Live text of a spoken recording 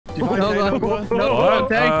What?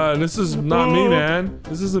 This is not me, man.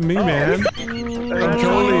 This isn't me, man. I'm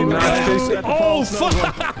totally not chasing. Oh,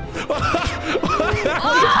 fuck!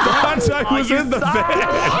 I thought I was in the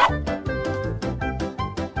van.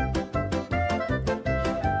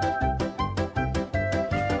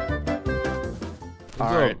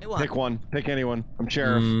 All right, pick one. Pick anyone. I'm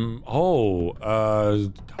sheriff.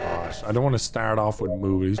 Gosh, I don't want to start off with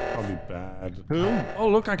Moo. He's probably bad. Who? Oh,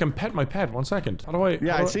 look, I can pet my pet. 1 second. How do I?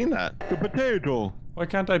 Yeah, I seen that. The potato. Why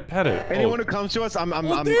can't I pet it? Anyone who comes to us, I'm there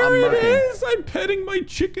marking. it is. I'm petting my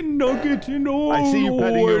chicken nugget. You know. I see you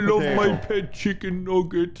petting your love potato. my pet chicken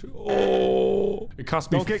nugget. Oh, it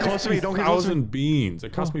cost me. Don't get close to me. Don't get close to me. 50,000 beans.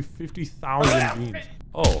 It cost me 50,000 beans.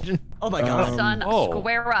 Oh. Oh my god. Son,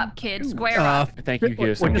 square up, kid. Square up. Thank you,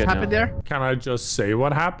 Goose. What just happened there? Can I just say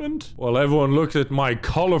what happened? Well, everyone look at my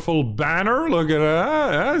colorful banner. Look at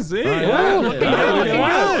that. See? Look at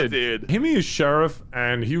that. Dude. Himmy is sheriff,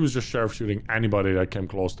 and he was just sheriff shooting anybody that came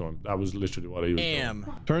close to him. That was literally what he was doing.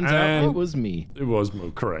 Turns out it was me. It was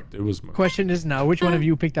Moo. Correct. It was Moo. Question is now, which one of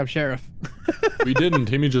you picked up sheriff? We didn't.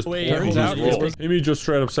 Himmy just turns out it was- Himmy just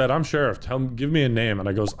straight up said, "I'm sheriff. Give me a name." And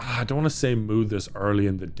I goes, I don't want to say Moo this early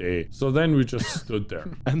in the day. So then we just stood there.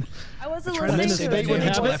 I wasn't And then listening as to fate would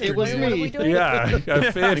have it, it was me. Yeah,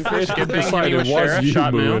 Fate decided it was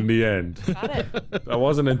you, Moo, in the end. That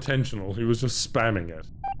wasn't intentional. He was just spamming it.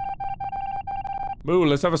 Moo,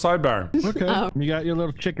 let's have a sidebar. Okay. You got your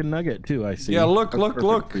little chicken nugget too, I see. Yeah, look.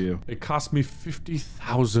 For you. It cost me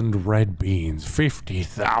 50,000 red beans.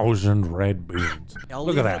 50,000 red beans. I'll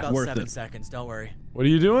Look leave at in that. about Worth 7 it. seconds. Don't worry. What are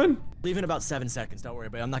you doing? Leave in about 7 seconds. Don't worry,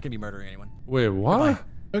 but I'm not gonna be murdering anyone. Wait, what?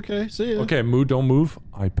 Okay, see ya. Okay, Moo, don't move.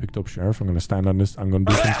 I picked up sheriff. I'm gonna stand on this. I'm gonna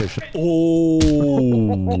do some fishing.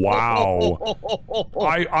 Oh, wow.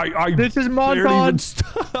 I This is my barely god.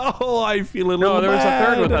 even Oh, I feel a little No, there was a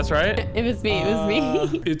third with bad. us, right? It was me. It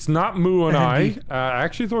was me. It's not Moo and I. I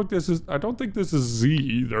actually thought this is. I don't think this is Z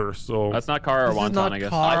either. So That's not Kara or This is Wonton, not I guess.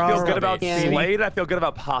 Kara. I feel good about Yeah. Slade. I feel good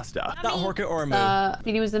about pasta. Not Horka or Moo.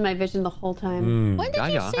 Speedy was in my vision the whole time. When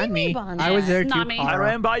did you see And me. me, Bond? I was there Not too. me. I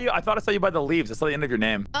ran by you. I thought I saw you by the leaves. I saw the end of your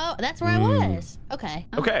name. Oh, that's where I was. Okay.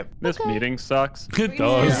 Okay. This meeting sucks. it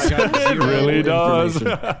does. Yeah, I got It zero really does.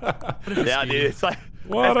 information. Yeah, dude. It's like.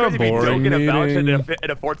 What it's a crazy to be boring joking about it meeting.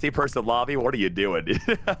 in a 14-person lobby. What are you doing, dude?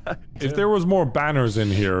 If there was more banners in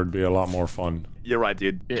here, it'd be a lot more fun. You're right,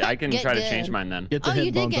 dude. Yeah, I can Get try to good. change mine then. Get the Oh, hit,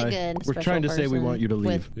 you did get Bonsai. good, We're special trying to say we person want you to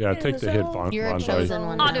leave. with- Yeah, take the hit, Von. You're a Bonsai. chosen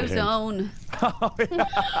one. Take the hit. AutoZone.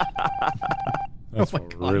 That's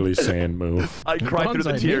what we're really saying, Moo. I cried through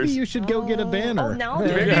the Bonsai, tears. maybe you should go get a banner. Oh, now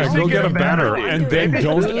Maybe Yeah, you go should get a banner dude. and then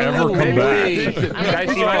don't ever come back. Guys,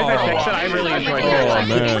 you mind if I fix it? I really enjoyed Oh, it.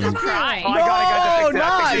 man. I'm crying. Oh, I got it, I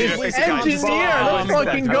nice! fixed it, I fixed it, Engineer, let's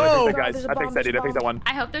fucking go! Guys, I fixed that, dude. I fixed that one.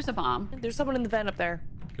 I hope there's a bomb. There's someone in the vent up there.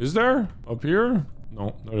 Is there? Up here?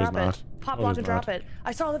 No, there is Drop not. it. Pop No, lock there's and drop not. it.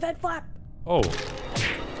 I saw the vent flap. Oh.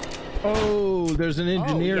 Oh, there's an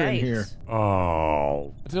engineer in here.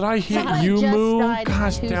 Oh. Did I hit Someone you, just Moo? died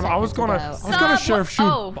Gosh 2 damn, I was seconds gonna ago. sheriff shoot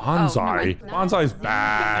Oh, Bonsai. no. Bonsai's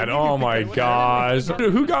bad. Oh my gosh.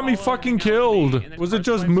 Who got me fucking killed? Was it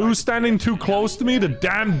just Moo standing too close to me? The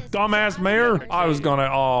damn dumbass mayor? I was gonna,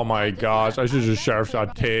 oh my gosh. I should just sheriff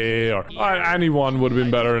shot Tay or anyone would have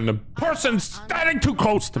been better than the person standing too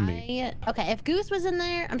close to me. Okay, if Goose was in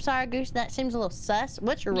there, I'm sorry, Goose, that seems a little sus.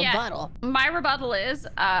 What's your rebuttal? My rebuttal is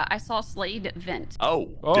I saw Slade vent. Oh,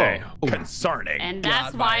 okay. Concerning. And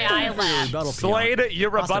that's why I left. Slade,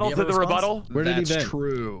 your rebuttal to the rebuttal? Where did he That's vent?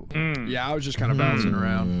 true. Yeah, I was just kind of bouncing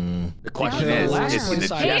around. The question Yeah, is, last is place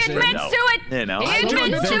it I He yes or admits no? to it! You know? He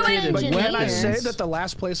admits to it! But Can I say Engineers. that the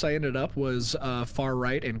last place I ended up was far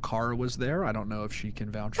right and Kara was there? I don't know if she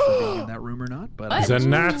can vouch for being in that room or not, but He's a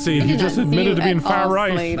Nazi. He just admitted to being far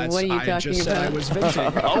right. that's, What are you I talking just said I about? was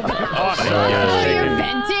venting. Oh my god. Oh, you're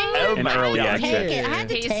Oh venting? my early God. exit. Take it. I had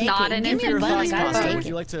to He's take not it. an Give me a inferior button. fox I Would take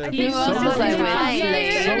you it. like to? Who else Someone was I tried.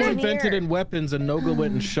 with? Someone Engineer. vented in weapons and Nogla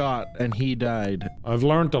went and shot and he died. I've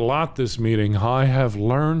learned a lot this meeting. I have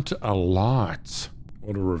learned a lot.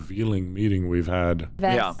 What a revealing meeting we've had.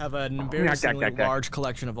 Yeah. Have an embarrassingly large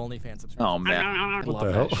collection of OnlyFans subscribers. Oh man. What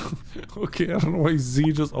the hell? Okay, I don't know why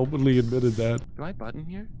Z just openly admitted that. Do I button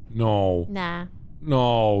here? No. Nah.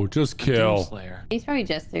 No, just kill. Slayer. He's probably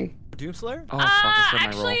Jester. Doomslayer? Oh, fuck, I said my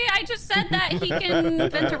Actually, roll. I just said that he can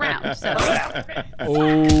vent around, so.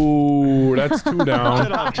 Oh, that's 2 down.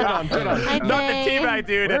 Shit on. Not the teabag,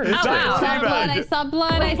 dude. Where is It's it? not the I saw blood. I teabag. saw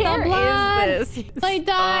blood. I saw blood. Slade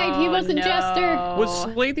died. He wasn't Jester. Was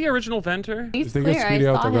Slade the original venter? He's If they get clear. I Speedy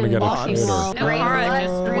out, saw they're gonna him get a walking traitor. while No, Kara blood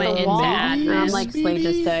just through went the in wall. bad. And I'm like, Slade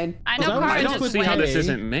just died. I know I Kara I just don't just see went how in. this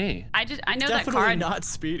isn't me. I know that Definitely Kara. not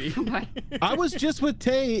Speedy. I was just with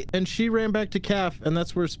Tay, and she ran back to Calf, and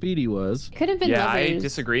that's where Speedy was. Could have been Yeah, I lovers.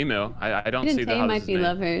 disagree, Moo. I don't Didn't see Tay how might this be is me.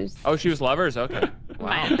 lovers. Oh, she was lovers? Okay. Wow.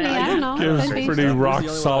 Hey, I don't know. Gives Could be. pretty rock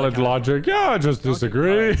solid logic. Yeah, I just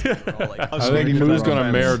disagree. I think Moo's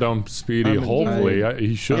gonna mare down Speedy. Hopefully,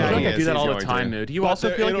 he should. Yeah, I feel he like I do is, that he's all the going time, to. Moo. Do you But also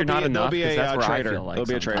feel like it'll you're not be- enough? there'll be Because a, that's where I traitor. feel like There'll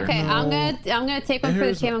be a sometimes. traitor. Okay, I'm gonna take one for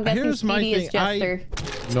the team. I'm guessing Here's my Speedy is thing. Jester.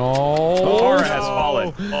 No. Kara has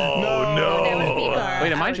fallen. Oh,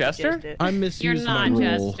 Wait, am I Jester? I You're misused my not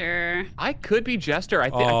role. Jester. I could be Jester. I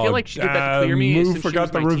feel like she did that to clear me. Moo since she forgot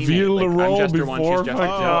was to my reveal teammate. the Like, I'm role Jester one, she's before. Jester two.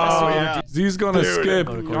 yeah. Z's gonna skip.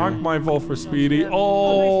 Yonk might vote for Speedy.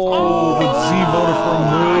 Oh, but Z voted for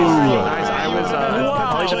Moo. Guys, I was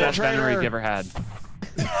probably the best Traitor. veteran we've ever had.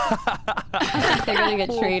 They're gonna get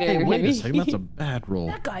traitor. Hey, wait a maybe. second. That's a bad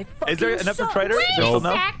roll. Is there enough for traitors? Is there Nope. still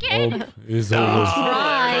enough? Second. Is over.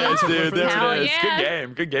 Right. There it is, dude. There Hell it is. yeah. Good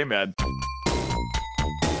game. Good game, man.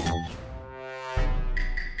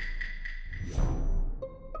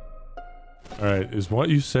 All right, is what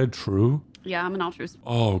you said true? Yeah, I'm an altruist.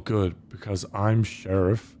 Oh, good, because I'm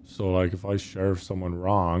sheriff. So, like, if I sheriff someone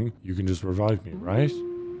wrong, you can just revive me, right?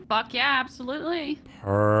 Fuck yeah, absolutely.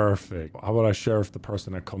 Perfect. How about I sheriff the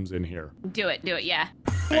person that comes in here? Do it, yeah.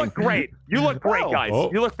 You look great. You look great, guys.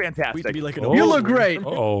 Oh. You look We have fantastic. to be like an Oh. You look great.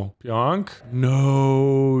 Uh-oh. Pionk?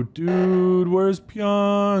 No, dude, where's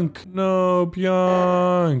Pionk? No,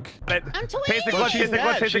 Pionk. I'm Taste the glitch, taste the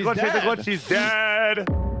glitch, taste the glitch, taste the glitch. She's dead.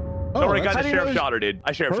 Don't worry, guys. I sheriff shot her, dude.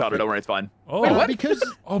 I sheriff shot her. Don't worry, it's fine. Oh, Wait, what? Because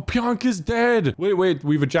Oh, Pionk is dead. Wait, we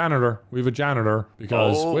have a janitor.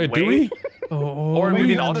 Because, Oh, wait, do wait. we? Or Wait,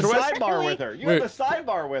 maybe you an had the altruist. sidebar with her. You Wait. had the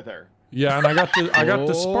sidebar with her. Yeah, and I got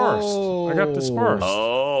dispersed.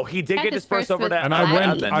 Oh, he did Got get dispersed dispersed over with that. And I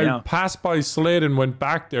went, admin, I yeah. passed by Slade and went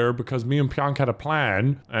back there because me and Pionk had a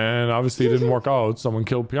plan, and obviously it didn't work out. Someone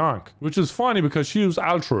killed Pionk, which is funny because she was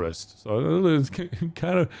altruist. So it's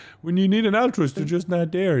kind of, when you need an altruist, they're just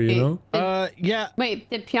not there, you know? yeah. Wait,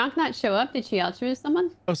 did Pionk not show up? Did she altruist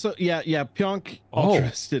someone? Oh, so yeah. Pionk Oh.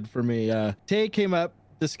 altruisted for me. Tay came up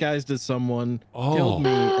disguised as someone, Oh. killed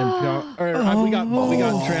me, and Pionk. Or, we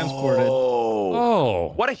got transported,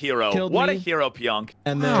 Oh. What a hero. Killed What a me. hero, Pionk.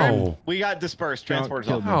 and then How? We got dispersed. Transported.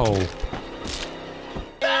 killed me. How?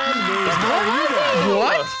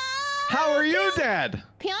 What? How are you dead?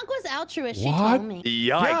 Pionk was altruist. She What? told me.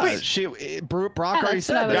 Yikes. Brock Yeah, already that's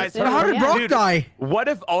what I said was that. Guys, saying. How did Yeah. Brock Dude. die? What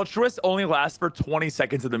if altruist only lasts for 20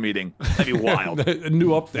 seconds of the meeting? That'd be wild. A new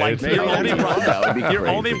update. Like, Maybe you're only that'd be brought, that would be you're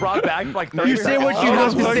crazy. only brought back for like 30 You say what you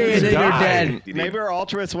have to say, and then you're dead. Maybe our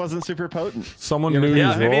altruist wasn't super potent. Someone knew Yeah,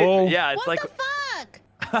 his maybe. role. Yeah, it's What like the fuck?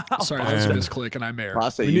 Sorry, I was Man. misclick and I'm mayor.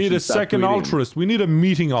 We need a second altruist. We need a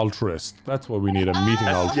meeting altruist. That's what we need, a meeting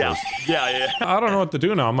yeah, altruist. yeah. I don't know what to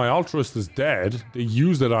do now. My altruist is dead. They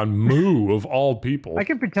used it on Moo, of all people. I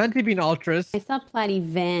can pretend to be an altruist. I saw Platy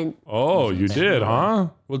vent. Oh, you did, huh?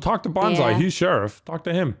 Well, talk to Bonsai. Yeah. He's sheriff. Talk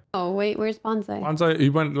to him. Oh, wait, where's Bonsai? Bonsai, he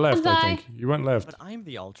went left, I Bonsai. think. He went left. But I'm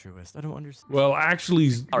the altruist. I don't understand. Well, actually,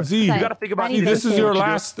 Z, You gotta think about Platy this is voted. your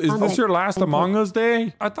last. Is this your last Among Us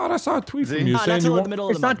day? I thought I saw a tweet from you Not saying until you the want. middle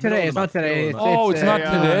of It's the not month, middle today. of It's the not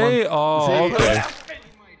month, middle today. of the month. Oh, it's not today.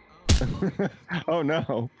 Oh, okay. Oh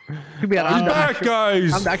no. Could be an I'm back,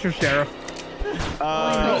 guys. I'm the actual sheriff. Shit.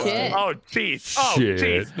 Oh, jeez. Oh, Shit.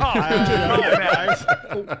 jeez.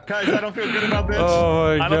 Oh, Guys, I don't feel good about this.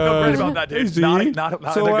 Oh my I don't feel great God. about that, dude. Hey, Z,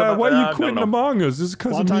 Not so good about why that. are you quitting No. Among Us? Is it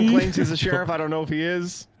because of Wonton me? claims he's a sheriff. I don't know if he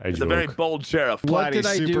is. I He's a very joke. bold sheriff. What did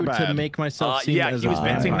I Super do to bad. make myself seem Yeah, as he was a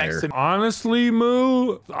venting vampire? next to me. Honestly,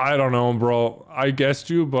 Moo, I don't know, bro. I guessed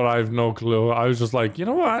you, but I have no clue. I was just like, you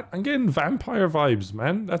know what? I'm getting vampire vibes,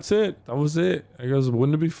 man. That's it. That was it. I guess,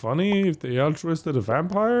 wouldn't it be funny if they altruisted a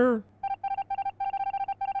vampire?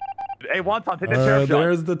 Hey, Wonton, take that sheriff shot.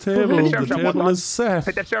 There's the table. Take The that sheriff shot, table Wonton. is set.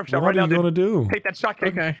 Take that sheriff shot What right are now, you dude. gonna do? Take that shot, kid.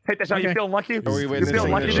 Okay. Take that shot. You Okay. feeling lucky? Are we You witnessing feeling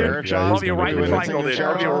the lucky, dude? sheriff Yeah, I'll he's be gonna right in do the it. triangle, dude.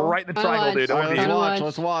 I'll be right in the I triangle, watched. dude. I I'll be watched.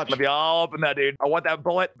 Let's watch. I'll be all up in that, dude. I want that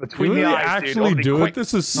bullet Do between we the eyes, dude. actually I'll be do it? quick.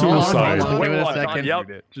 This is Hold on, suicide. hold on. Quick Give it a one, second. Yep.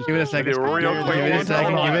 Just give it a second. Be real quick. Give it a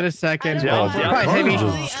second. Give it a second. Yeah. Oh, Yeah. Bronco heavy.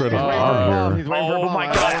 just straight up arm here. Oh my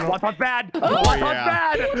God! Wonton's bad! Wonton's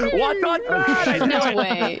bad! Wonton's bad! There's no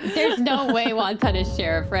way. There's no way Wonton is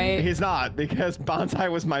sheriff, right? He's not, because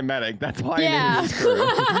Bonsai was my medic. That's why Yeah.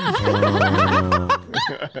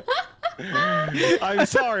 I I'm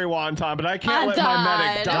sorry, Wonton, but I can't let my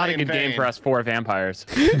medic die Not a in good game vain. for us 4 vampires.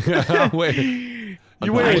 Wait.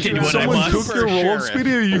 You wait, did what I someone must. took your role, Sheriff.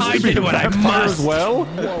 Speedy? Or you I used to be did a what I vampire as must. well?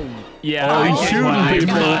 Yeah. Oh, I he's did shooting what I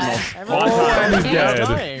people. must. Oh, and he's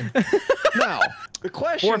dead. Now, the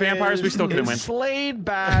question 4 vampires, is, we still couldn't win. Slade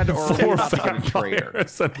bad or 4 not a traitor?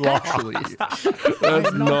 vampires and lost.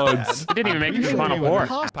 That's nuts. He didn't even make it to the final 4.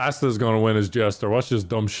 Pasta's gonna win as Jester. Watch this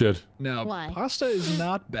dumb shit. No, Why? pasta is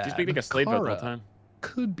not bad. Just being like a Slade vote the whole Kara time.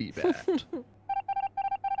 could be bad.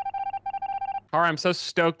 Kara, I'm so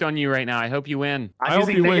stoked on you right now. I hope you win. I hope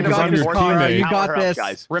you win because I'm your teammate. You got this.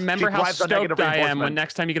 Guys. Remember She how thrives on negative stoked I am when reinforcement.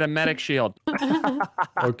 next time you get a medic shield.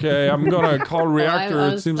 Okay, I'm gonna call reactor. I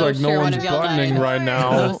It was seems so like no sure one one's of y'all buttoning died. right I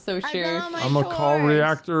now. was so sure. I'm gonna call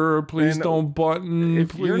reactor. Please And don't button.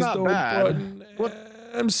 if you're Please not don't bad, button. what-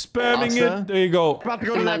 I'm spamming Pasta? it. There you go. About to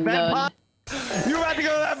go to I'm that vent, done. Pasta? You about to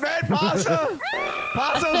go to that vent, Pasta?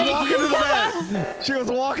 Pasta was walking to the vent. She was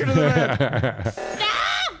walking to the vent.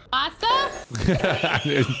 Pasta?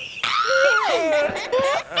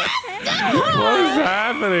 What is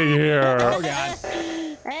happening here? Oh god.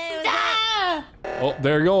 Ah! Oh,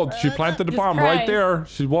 there you go. She planted the bomb right Christ. there.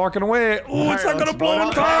 She's walking away. Oh, it's not gonna let's blow in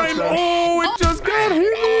vote time. out Oh, it just got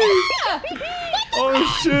hit.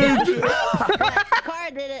 Oh shit.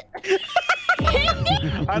 Car did it.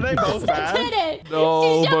 Are they both bad? Did it.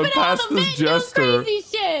 No, She's but jumping out past the this vent, doing Jester.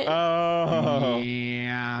 Crazy shit. Oh.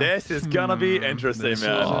 Yeah. This is gonna be interesting,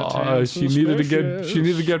 man. She needed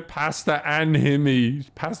to get Pasta and Himmy.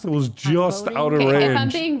 Pasta was just out of Okay, if I'm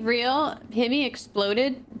range. being real, Himmy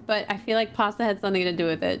exploded, but I feel like Pasta had something to do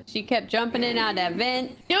with it. She kept jumping in and out of that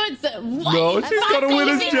vent. Doing what? No, she's gonna win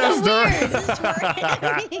as Jester.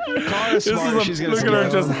 Kara's This smart. is She's a, gonna look at her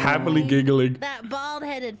scare just happily giggling. That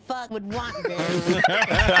bald-headed fuck would want this.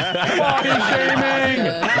 Body shaming.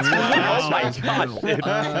 Oh my gosh, dude.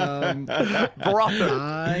 Brother.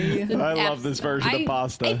 I love this version of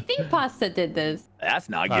Pasta. I think Pasta did this. That's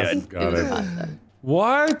not Pasta's good. got was it. Pasta.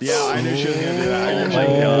 What? Yeah, I knew she was gonna do that. I knew she my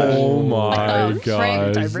was gonna do that. Oh my What the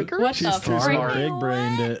frick? gosh. What She's the too frick? smart. Big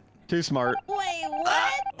brained it. Too smart. Wait,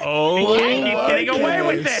 what? Oh, You can't keep getting away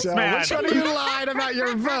with this, so man. which one of you lied about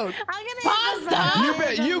your vote? I'm gonna Pasta! You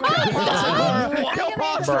bet you kill Pasta. Kill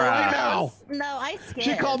Pasta right now. No, I skipped.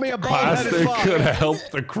 She called me a bald-headed Pasta fuck. could have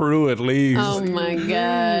helped the crew at least. Oh my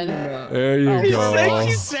god. There you go.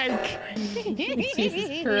 She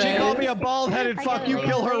She called me a bald-headed fuck. You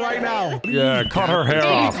kill her right now. Yeah, cut her hair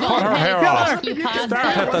off. Cut her hair off. You Pasta.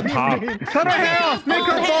 Start at the top. Cut her hair off. Make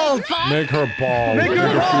her bald. Make her bald. Make her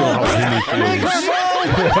feel how Himmy feels.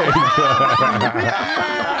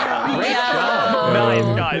 Nice,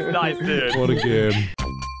 guys. Nice, dude. What a game.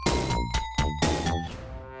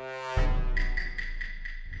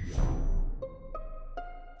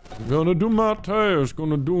 Gonna do my task,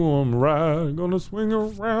 gonna do them right, gonna swing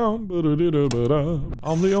around, ba-da-da-da-ba-da.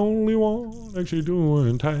 I'm the only one actually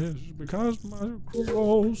doing tasks because my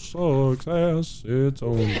crew sucks ass. It's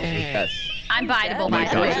over. Yes. I'm biteable, Oh my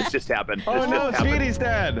by the way. gosh, this just happened. Oh This no, just happened. Speedy's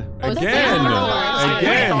dead. Again!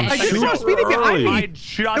 Again! I Too saw Speedy behind early. I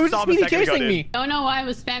just It was saw him a Speedy second ago, chasing dude. me. Don't know why I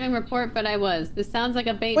was spamming report, but I was. This sounds like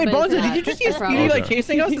a bait. Wait, but it's Bonzo, did not. you just see Probably. Speedy like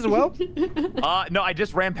chasing us as well? No, I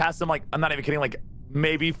just ran past him like, I'm not even kidding, like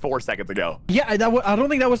maybe 4 seconds ago. Yeah, I don't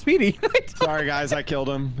think that was Speedy. Sorry guys, I killed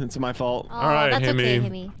him. It's my fault. Oh, All right, that's okay, Himmy.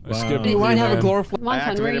 Himmy. I skipped Do you over want to you, have a man. glorify? I Wonton, where are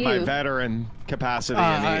activated my you? veteran capacity.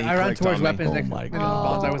 and he I ran clicked towards on me. weapons next. my and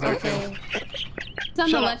God. Bonzo was there too. Okay. It's on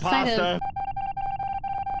the Shut up, left side Pasta. of.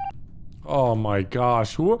 Oh my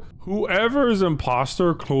gosh. Whoever is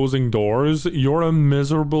imposter closing doors, you're a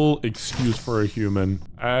miserable excuse for a human.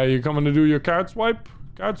 You coming to do your card swipe?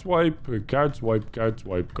 Card swipe, card swipe, card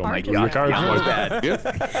swipe. Come my do your God, card Pyonk swipe. is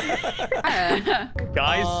bad.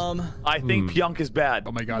 Guys, I think Pyonk is bad.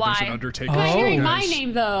 Oh my god, there's Why? an Undertaker. Why are you hearing my Nice.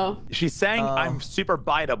 name though? She's saying I'm super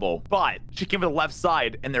biteable, but she came to the left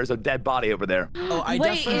side and there's a dead body over there. Oh, I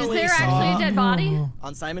Wait, is definitely there saw actually a dead body?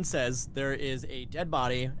 on Simon Says there is a dead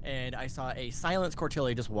body, and I saw a silenced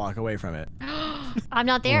Cortilli just walk away from it. I'm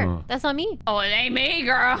not there. That's not me. Oh, it ain't me,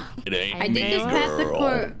 girl. It ain't I did just pass the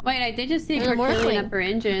core. Wait, I did just see a There's a Cortillion morphling. upper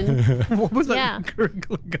engine. What was that? Yeah.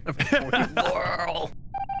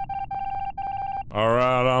 All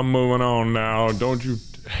right, I'm moving on now. Don't you...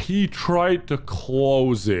 He tried to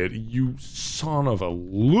close it, you son of a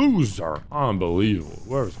loser. Unbelievable.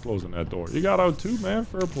 Whoever's closing that door. You got out too, man?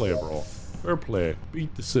 Fair play, bro. Fair play.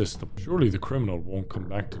 Beat the system. Surely the criminal won't come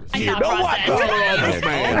back to the I scene. thought process.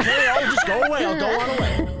 Okay, I'll just go away. I'll go on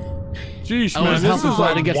away. Jeez, Oh, man, it's this is helpful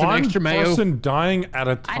to like get some one extra mayo. person dying at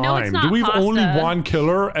a I know it's time. not Do we have only pasta. one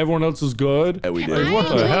killer? Everyone else is good? Yeah, we do. Like, what I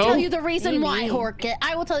the will hell? tell you the reason why, Horkit.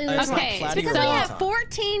 I will tell you the reason Okay, why. so- Because we have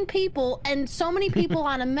 14 people and so many people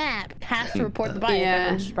on a map has to report the body if Yeah.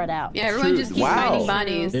 everyone's spread out. Yeah, everyone just keeps Wow. finding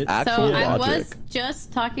bodies. It's So actual I logic. was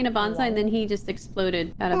just talking to Bonsai, and then he just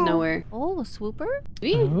exploded out of nowhere. Oh, swooper?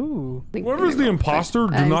 Ooh. Whoever's the imposter,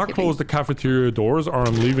 do not close the cafeteria doors or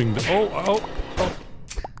I'm leaving the... Oh.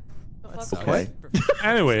 Okay.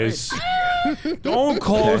 Anyways, don't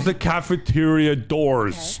close the cafeteria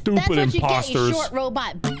doors, stupid That's what you get, you imposters. short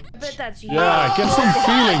robot. But that's you. Yeah, get some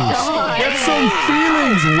feelings. Get some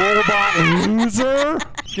feelings, robot loser.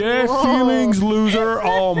 Get feelings, loser.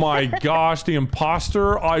 Oh my gosh, the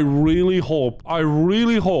imposter. I really hope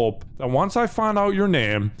that once I find out your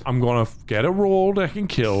name, I'm gonna get a roll that can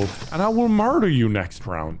kill, and I will murder you next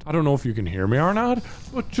round. I don't know if you can hear me or not,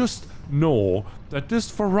 but just know that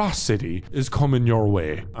this ferocity is coming your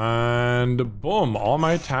way. And boom, all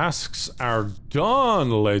my tasks are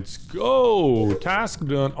done. Let's go. Task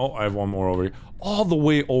done. Oh, I have one more over here. All the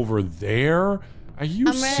way over there? Are you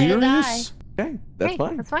I'm ready to serious? Okay, that's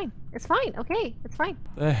fine. It's fine. It's fine. Okay, it's fine.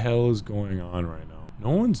 What the hell is going on right now? No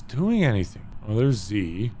one's doing anything. Oh, there's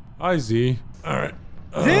Z. Hi, Z. All right.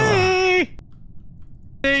 Z!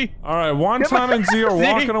 All right, Wonton and Z are Z!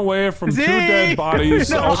 walking away from Z! two dead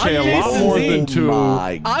bodies. No, Okay, a I'm lot chasing more Z. than two.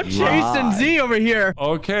 My I'm chasing God. Z over here.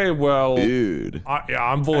 Okay, well, Dude. yeah,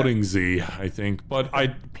 I'm voting Z, I think. But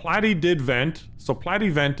Platty did vent, so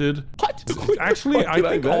Platty vented. What? Actually, What I did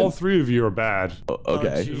think vent? all three of you are bad.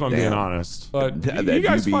 Okay. If I'm being honest. But That you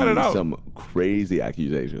guys do fight be it out. Some crazy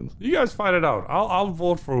accusations. You guys fight it out. I'll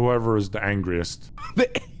vote for whoever is the angriest.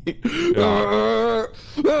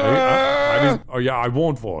 Oh yeah, I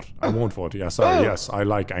won't vote. Yeah, sorry. Yes, I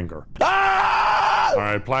like anger. All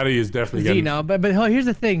right, Platty is definitely Z getting. now, but here's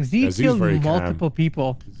the thing. Z Yeah, Z's killed very calm. multiple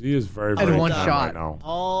people. Z is very, At very one calm shot. right now.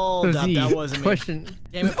 Hold So up, Z, that wasn't me. question.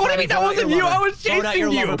 Damn it, What do you Platty, mean that vote out wasn't your you? lover. I was Vote out your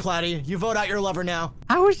chasing you. lover, Platty. You vote out your lover now.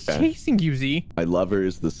 I was chasing you, Z. My lover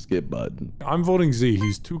is the skip button. I'm voting Z.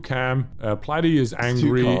 He's too calm. Platty is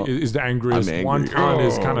angry. calm. Is the angriest. I'm angry. Wonton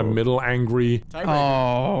is kind of Oh. middle angry.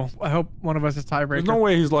 Oh, I hope one of us is tiebreaker. There's no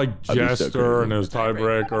way he's like I'd be so Jester crazy. and there's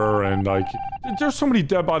tiebreaker and like there's so many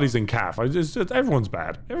dead bodies in CAF. Everyone's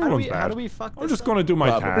bad. Everyone's bad. How do we fuck I'm this just up? gonna do my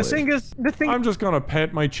Probably. The task. thing is, I'm just gonna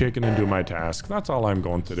pet my chicken and do my task. That's all I'm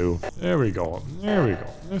going to do. There we go. There we go.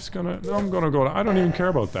 I'm gonna go. I don't even care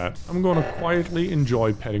about that. I'm gonna quietly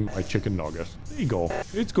enjoy petting my chicken nugget. There you go.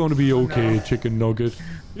 It's gonna be okay, chicken nugget.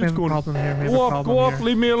 We have a problem here. We have a Go up, problem go up. here.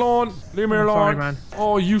 Leave me alone. Leave me I'm alone. sorry, man.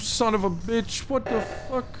 Oh, you son of a bitch. What the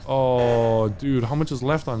fuck? Oh, dude, how much is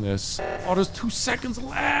left on this? Oh, there's 2 seconds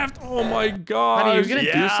left. Oh my god. Honey, you gonna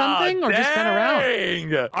do something or just stand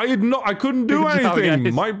around? I couldn't do Good job, anything.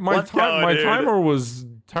 guys. My Let's go, dude. timer was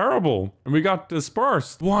terrible, and we got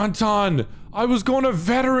dispersed. Wonton, I was gonna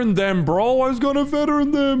veteran them, bro. I was gonna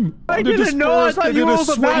veteran them. I They didn't know. I dispersed. thought They you did a rolled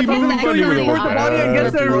the sweaty back. I was move until you anyway. report the body and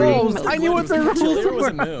get their rolls. I knew what their rolls There was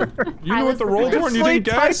a were. move. You knew what the rolls were and you didn't Snape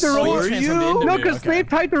typed guess? the rolls. Oh, you transformed into No, me, because okay. Snape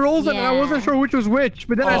typed the rolls and I wasn't sure which was which.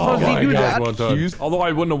 But then I saw Oh Z my do God, that. Wonton. Although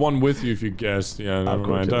I wouldn't have won with you if you guessed. Yeah, never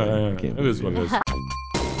cool, mind. too. I Yeah, can't it is what it believe is.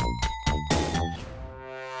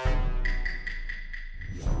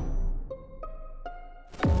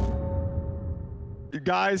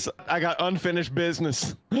 Guys, I got unfinished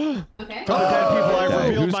business. Okay. For the dead people, I Okay,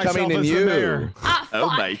 revealed who's myself coming in as the you? mayor. Oh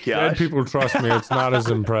my Dead gosh. people trust me. It's not as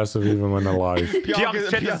impressive even when alive. Pionka's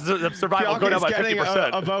chances of survival go down by getting 50%.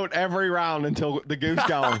 a vote every round until the goose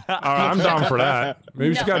going. All right, I'm down for that.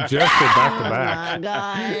 Maybe she got Jester back to back. Oh,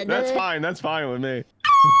 God. That's fine with me.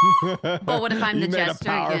 Well, what if I'm You the made a Jester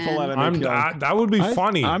powerful again? enemy. That would be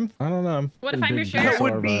funny. I don't know. I'm What if getting I'm your big sheriff?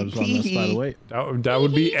 dinosaur vibes on this, by the way. That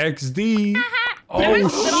would be XD. Never Oh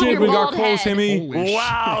spit on shit, your we got bald close, head. Himmy.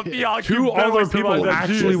 Wow, Bianca, Two you barely other people survived that.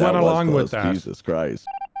 actually That went was along with close. that. Jesus Christ.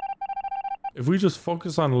 If we just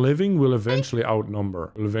focus on living, we'll eventually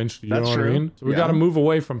outnumber. We'll eventually, you That's know what I true. mean? So we Yeah. gotta move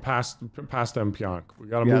away from past them Pionk. We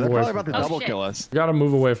gotta Yeah, move they're away probably from about to Oh, double shit. kill us. we gotta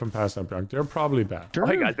move away from past them Pionk. They're probably bad. Sure. Oh,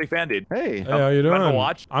 hey guys, big fan, dude. Hey. Hey, how you Remember doing?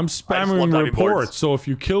 watch? I'm I just love spamming diving reports, boards. so if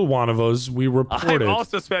you kill one of us, we report I'm it.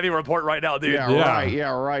 also spamming a report right now, dude. Yeah, Yeah. right. Yeah,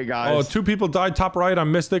 right, guys. Oh, 2 people died top right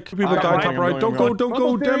on Mystic. 2 people I'm died going, top I'm right. going, Don't I'm go, going. don't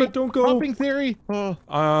go, damn it, don't go. Pumping theory. Da,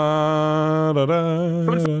 da, da,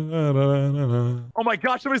 da, da, da. Oh my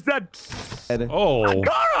gosh, somebody's dead. Oh.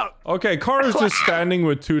 Kara! Okay, Kara's just standing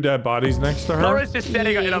with 2 dead bodies next to her. Kara's just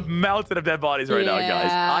standing in a mountain of dead bodies right now,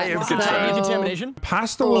 guys. I am Yeah, concerned. Contamination.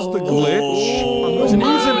 Pasta was the glitch. Losing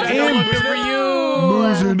Losing aim. aim. Good for you.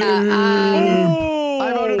 Losing aim.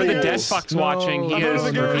 I voted For the against fuck's watching, he I has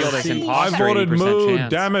voted revealed his Goose. I imposter. voted 80% Moo.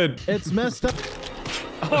 chance. Damn it. It's messed up.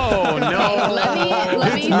 Oh no!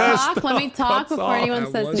 Let me messed talk. Let me talk That's before all. anyone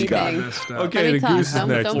That says was anything. messed up. Okay, Let me the talk. goose is Don't,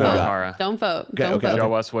 next. don't now. vote. Kara. Don't vote. Okay, Don't okay. vote.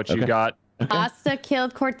 Show us what you got. Pasta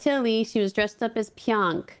killed Cortilli. She was dressed up as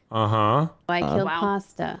Pionk. Uh-huh. I killed Wow.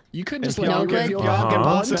 Pasta. You could just And let Nogla- reveal Uh-huh. that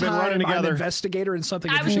one They've been running time I'm together. investigator and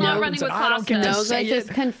something. I if was you not know running and said, with I don't get to Nogla say just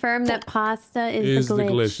it. confirmed that Pasta Is the the glitch.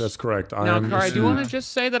 glitch? That's correct. I Now, am. Kara, I do want to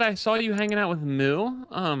just say that I saw you hanging out with Moo.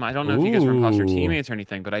 I don't know if you guys were imposter Ooh. teammates or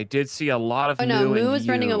anything, but I did see a lot of Oh no, Moo and Moo was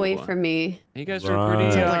running you. away from me. You guys were Right.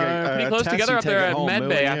 pretty, Sounds like a pretty close test together you up take there at at home, Med Moo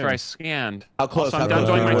Bay and after you. I scanned. How close? Also, I'm How done close?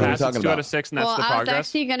 doing my What are we tasks. It's talking 2 out about? of 6, and that's Well, the I was progress.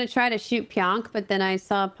 actually gonna try to shoot Pionk, but then I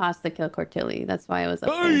saw Pasta kill Cortilli. That's why I was up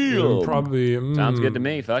there. You'll probably. Sounds good to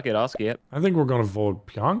me. Fuck it, I'll skip. I think we're gonna vote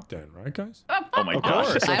Pionk then, right, guys? Oh my Of gosh.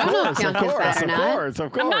 course, I of don't know if course, of Pionk is bad course, or of not. course,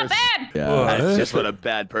 of course. I'm not bad. Yeah. That's just what a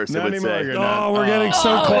bad person Not would anymore, say. you're Oh, not. we're getting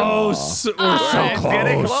so close. We're so It's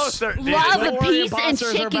getting close. closer. Love Don't the worry, peace and imposters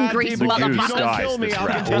are chicken bad grease, people. If you motherfucker. don't kill me, Guys, I'll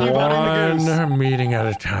this continue voting the goose. One meeting at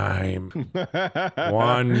a time.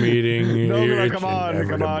 One meeting No, each come on, and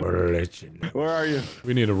come on. inevitable. Where are you?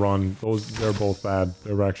 We need to run. They're both bad.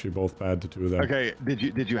 They're actually both bad, the two of them. Okay, did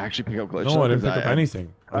you actually pick up glitch? No, I didn't pick up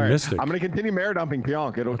anything. I missed it. I'm gonna continue mayor dumping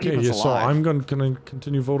Pionk. It'll Okay, keep us yeah, so alive. I'm gonna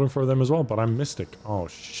continue voting for them as well, but I'm Mystic. Oh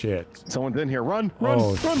shit. Someone's in here. Run!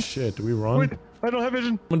 Oh Run! shit. Do we run? Wait, I don't have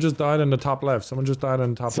vision. Someone just died in the top left. Someone just died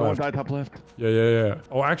in the top Someone left. died top left. Yeah.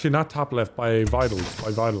 Oh, actually, not top left. By vitals.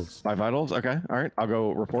 By vitals. By vitals. Okay. All right. I'll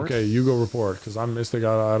go report. Okay, you go report, because I'm Mystic.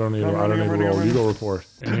 I don't need. I'm I don't running, need I'm to roll. running. You go report.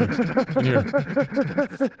 In here.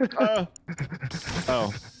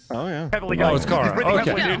 Oh. Oh yeah. Heavily Oh, it's Kara.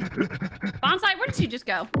 Okay. Bonsai, where did you just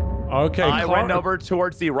go? Okay. I went over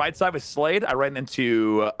towards the right side with Slade. I ran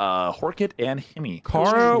into Horkit and Himmy.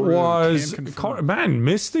 Kara was Can confirm. man.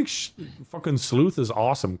 Mystic fucking sleuth is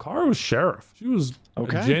awesome. Kara was sheriff. She was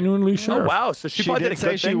Okay. genuinely Oh sheriff. wow, so she She probably did did a say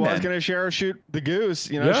good she thing was then. gonna share shoot the goose.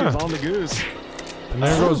 You know, she Yeah. was on the goose. And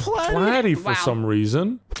there goes Flatty for Wow. some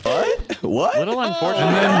reason. What? What? Little unfortunate.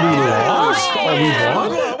 And then we lost. Oh, we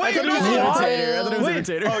won. I thought it was imitator. I thought it was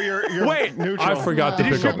imitator. Oh, you're Wait, neutral. I forgot to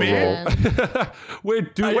Did you pick up shoot the roll.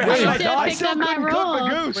 Wait, dude. Wait, Wait. You I should died. have picked up my Cook the roll.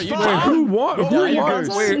 goose. Wait, Fuck. who won? Who you won?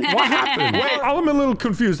 goose. Wait, what happened? Wait, I'm a little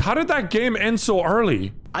confused. How did that game end so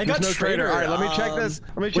early? I There's got no traitor. All right, let me check this.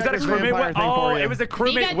 Let me Was check that a this crewmate vampire win? thing Oh, for you. it was a He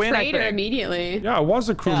crewmate got win, I traitor think. immediately. Yeah, it was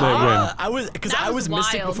a crewmate win. I was because That I was was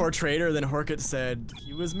Mystic wild. before Traitor. Then Horkit said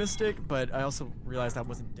he was Mystic, but I also realized I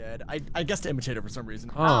wasn't dead. I guessed imitator for some reason.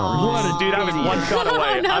 Oh. What, dude, I was one shot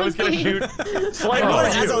away. I was gonna shoot Slade. Well, What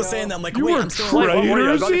as was I you? was saying that, I'm like, You wait, were I'm still Slade, alive. what were you?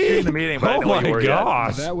 I was about to shoot traitorous. in the meeting, but I Oh didn't know where my you were yet.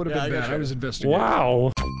 gosh. That would have Yeah, I been got bad. I traitor. was investigating.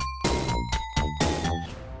 Wow.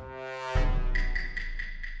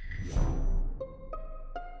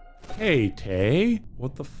 Hey, Tay.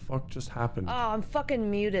 What the fuck just happened? Oh, I'm fucking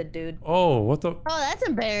muted, dude. Oh, what the? Oh, that's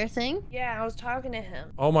embarrassing. Yeah, I was talking to him.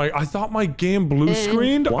 Oh my! I thought my game blue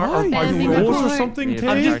screened. Are my Fancy rolls or report. something, Yeah, Tay?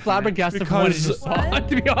 I'm just Because- flabbergasted from what I Because- just saw.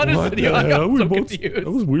 To be honest What with you, the I got hell? We so both. confused.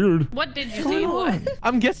 That was weird. What did you see? What?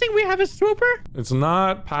 I'm guessing we have a swooper. It's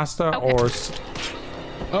not pasta Okay.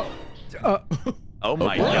 or. Oh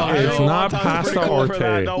my Well, god. It's I know not Wonton's pasta pretty cool or for that.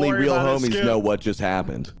 Tay. Don't Only worry real about it, homies Skip. know what just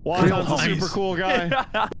happened. Wonton's a super cool guy.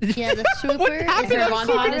 Yeah, the super is happened? there I'm Von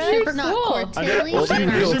so Todd is super not cool. Cortilli. Well, Super you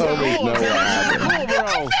real cool. homies know what happened. Super cool, bro.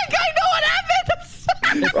 I know what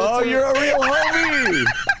happened. Oh, you're a real homie.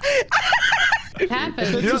 It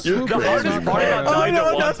happens. The hardest part about dying no,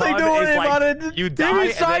 at one nothing time to worry is like about it. you Give die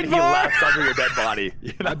me and then he sidebar. laughs under your dead body.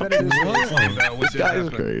 You know? I bet it is really fun though. This guy is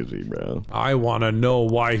crazy, bro. I want to know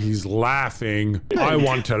why he's laughing. I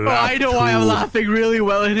want to Oh, laugh. I know why I'm too. laughing really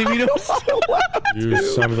well at him. You know. You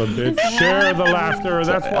son of a bitch. Share the laughter.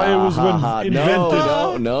 That's why it was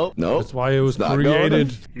invented. No. That's why it was not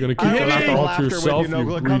created. You're gonna keep I the hate laughter all laughter to with yourself, you, you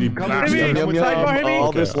Nogla. greedy Come bastard. here. Yum, yum. Sidebar, Himmy?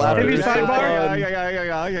 All this Okay, laughter. Himmy, is sidebar?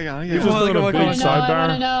 Yeah. You're just doing a Come big on, I want to know. I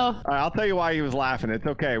want to sidebar. know. All right, I'll tell you why he was laughing. It's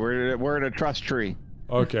okay. We're in a trust tree.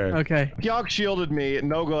 Okay. Okay. Pionk shielded me.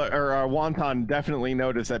 Nogla or Wonton definitely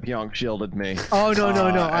noticed that Pionk shielded me. Oh no.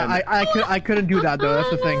 and- I couldn't do that though. That's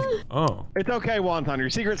the thing. Oh. It's okay, Wonton. Your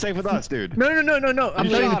secret's safe with us, dude. No. I'm You telling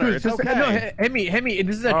you the shot her, truth. it's Just, okay. No, Hemi,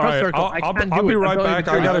 this is a All trust right, circle. I'll- I can't do I'll be it. I'm right telling you back.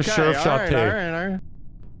 the I truth. gotta Okay, sheriff shot all right.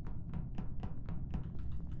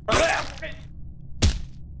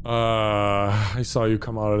 I saw you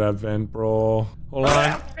come out of that vent, bro. Hold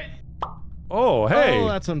on. Oh, hey. Oh,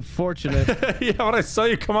 that's unfortunate. Yeah, when I saw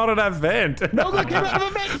you come out of that vent. No, look, came out of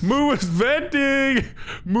a vent. Moo was venting.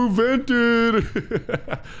 Moo vented.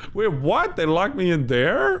 Wait, what? They locked me in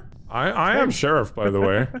there? I am sheriff, by the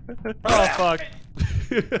way. Oh fuck.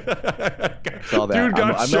 Saw that. Dude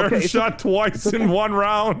got I'm sheriff okay. shot twice in one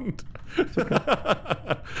round.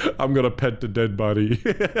 I'm gonna pet the dead body.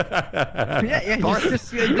 Yeah,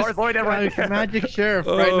 just magic sheriff,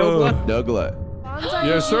 right, Oh. Nogla? Nogla.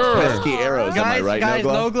 Yes, sir. Pesky arrows, am I right,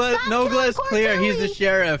 Nogla? Nogla is clear. He's the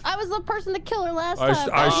sheriff. I was the person to kill her last time.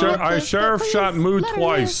 I sheriff shot Moo let her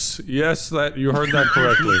twice. Yes, that you heard that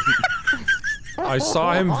correctly. I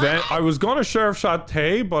saw him vent. I was gonna sheriff shot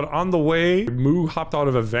Tay, but on the way, Moo hopped out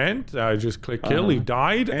of a vent. I just clicked kill. He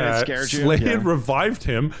died. And it scared you? Slade Yeah. revived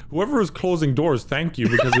him. Whoever was closing doors, thank you,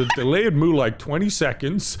 because it delayed Moo like 20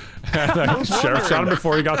 seconds. And I sheriff shot him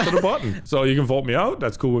before he got to the button. So you can vote me out.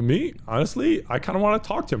 That's cool with me. Honestly, I kind of want to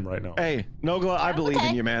talk to him right now. Hey, Nogla, I believe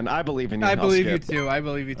in you, man. I believe in you. I I'll believe you skip. too. I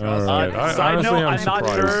believe you too. All right. Side note, I'm I'm not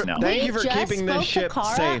surprised. sure. Thank you for We just keeping this spoke to ship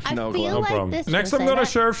Kara. safe, I Nogla. feel No like problem. this Next, should I'm say gonna that.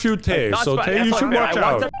 sheriff shoot Tay. Not So sp- Tay, you that's should fair. watch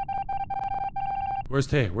I want out. Where's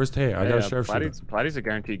Tay? Where's Tay? I got sheriff shoot him. Platy's a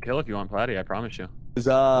guaranteed kill if you want Platy, I promise you.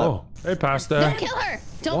 Oh, hey, Pasta. Don't kill her.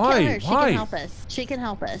 Don't Why? kill her. She Why? can help us. She can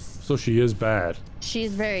help us. So she is bad.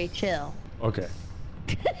 She's very chill. Okay.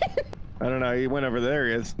 I don't know. He went over there.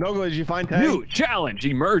 He is. Nogla, did you find Tay? New challenge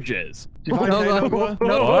emerges. Did you find Tay, Nogla?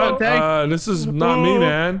 What? This is not me,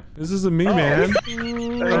 man. This isn't me, man.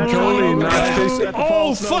 I'm totally not chasing.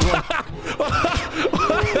 Oh, fuck!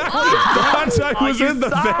 Bonsai was in the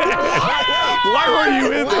vent. Why were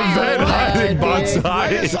you in the vent hiding, I Bonsai?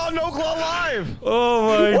 just saw Nogla alive. Oh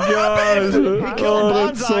my gosh. He killed Oh,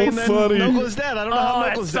 that's Bonsai so and then funny. Nogla's dead. I don't know how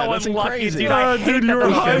that's Nogla's so dead. That's unlucky, crazy. dude. I hate Dude, you that were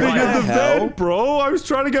those hiding guys in the hell? vent, bro. I was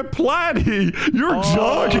trying to get Platy. You're Oh,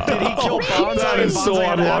 junk. did he kill Bonsai? That is so Bonsai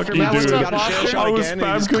had unlucky, aftermath, dude. so he got a shell shot I was again, and he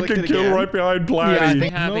spam just click clicked and it kill again. right behind We Platy.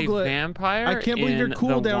 have a Nogla, vampire I can't believe your in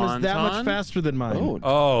cooldown is that much wonton. faster than mine.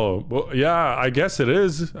 Oh, well, yeah, I guess it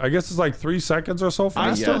is. I guess it's like 3 seconds or so. I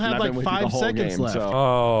fast. still and have I've like been with you the 5 whole seconds game, left. so-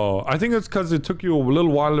 Oh, I think it's because it took you a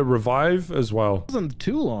little while to revive as well. It wasn't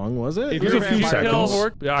too long, was it? If It was you're a few vampire,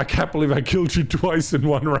 seconds. Yeah, I can't believe I killed you twice in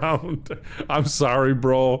one round. I'm sorry,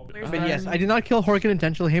 bro. But yes, I did not kill Horkin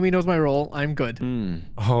intentionally. Himmy knows my role. I'm good.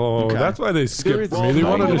 Oh, Okay. that's why they skipped Well, me. They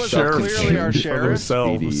wanted Nogla to was sheriff clearly our for sheriff.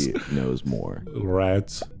 themselves. Speedy knows more. Little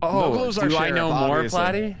rats. Oh, Nogla's our do I sheriff, know more, obviously.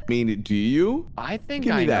 Platy? I mean, do you? I think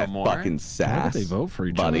Give I me know that more. fucking Why sass, would they vote for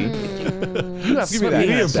each buddy. other? You have Give me put that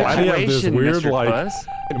me in a sass. Platy have this situation, weird, Mr. like, Puss.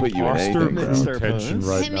 I put you in imposter anything, crew bro. tension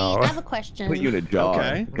right Timmy, now. I have a question. Put you in a jar,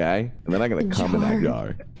 Okay. okay? And then I'm gonna come in that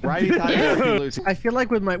jar. Righty tighty, Lucy. I feel like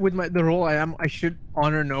with the role I should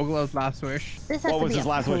honor Nogla's last wish. This has What to was be his a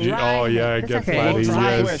last wish? Oh yeah, private- get this has to be a Platy.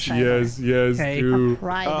 private Yes, assignment. Yes, Okay. do.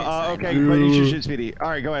 Private Okay, assignment. but you should shoot Speedy. All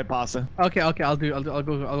right, go ahead, Pasta. Okay, I'll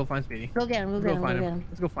go find Speedy. Go get him. Go Let's get go him. Go find get him. him.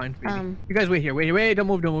 Let's go find Speedy. Um, You guys wait here. Wait. Don't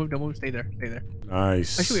move. Stay there.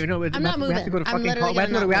 Nice. Actually, wait, no. I'm not We have to go to moving. I'm fucking literally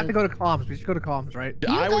gonna we have to not go to comms. We should go to comms, right?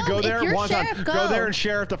 I would go. go If there you're one time. sheriff, Go go. there and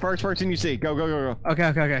sheriff the first person you see. Go.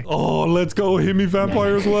 Okay. Oh, let's go. Hit me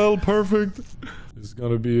vampire as well. Perfect. This is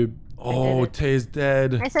gonna be. Oh, Tay's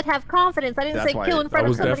dead. I said have confidence. I didn't That's say why kill it- in front that of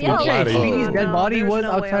was somebody definitely else. Platy. Speedy's dead No, body there's was no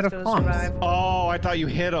way outside of I was gonna comms. survive. Oh, I thought you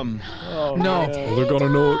hit him. No. Oh, they're gonna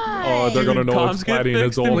know. Oh, they're gonna know it's Comms get Platy and it's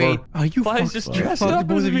fixed and over. Wait, are you Platy's just dressed fuck, up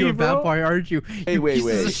both as of you me, are bro. vampire, aren't you? Hey, You wait.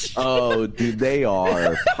 pieces of shit. Oh, dude, they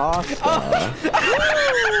are pasta.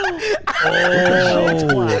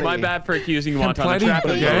 Oh. My bad for accusing you Can on the Platy trap.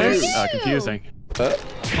 That guess? was confusing.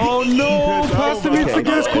 Oh no! Pasta needs to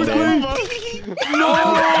guess quickly. No!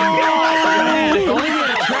 If only we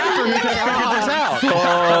had a trapper who could have figured this out.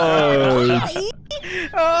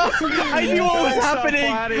 I knew what was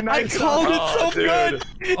happening. Platy, I nice called it so dude. good.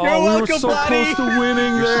 You're Oh, we were welcome, so Platy. close to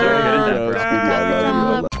winning You're so there. good. Speedy,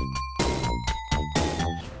 I love you.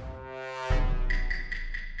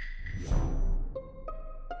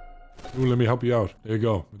 Ooh, let me help you out. There you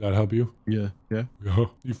go. Would that help you? Yeah. Yeah.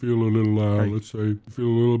 You feel a little, let's say, you feel a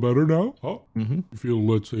little better now? Huh? Mm-hmm. You feel,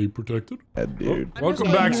 let's say, protected? Yeah, dude. Oh,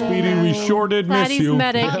 welcome back, Speedy. We sure did miss Platy's you.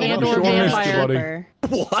 medic We and or sure missed you, vampire.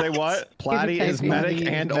 buddy. Say what? Platy is medic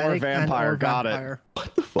and or vampire. Got it.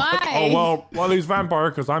 Oh, well, he's vampire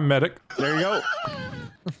because I'm medic. There you go.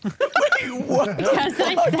 Because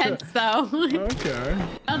I said so. Okay.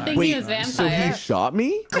 I don't think he was vampire. So he shot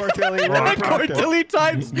me? Cortelli, Cortilli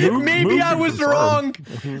times. Move- Maybe move I to was confirm. wrong.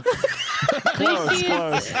 At least she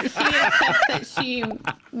accepts that she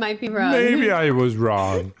might be wrong. Maybe I was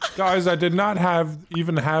wrong. Guys, I did not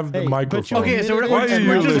even have the Hey, but microphone. you- Okay, so Why we're are just you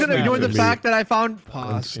gonna listening ignore to the me? fact that I found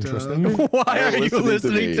pasta. Interesting. Why are you Listening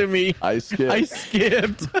listening to me? I skipped. I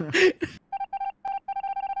skipped.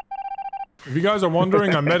 If you guys are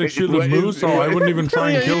wondering, I medic shielded Moo, so I wouldn't even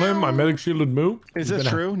try and kill him. I medic shielded Moo. Is this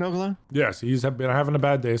true, Nogla? Yes, he's been having a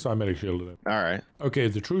bad day, so I medic shielded him. All right. Okay,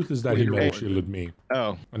 the truth is that he medic shielded me.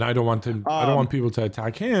 Oh. And I don't want to. I don't want people to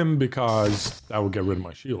attack him because that would get rid of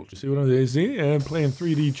my shield. You see what I'm saying? I'm playing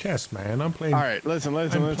 3D chess, man. I'm playing. All right, listen.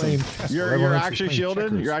 Playing chess. You're actually shielded.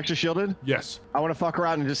 Checkers. You're actually shielded. Yes. I want to fuck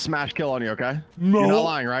around and just smash kill on you, okay? No. You're not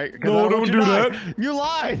lying, right? No, don't do that. You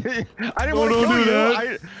lied. I didn't want to don't kill do you.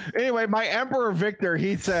 that. Anyway, my Emperor Victor,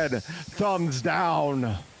 he said, thumbs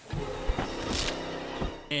down.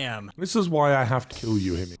 Damn. This is why I have to kill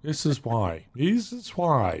you, Himmy. This is why. This is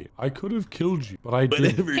why. I could have killed you, but I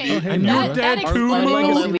didn't. And you're dead too,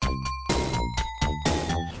 Mo.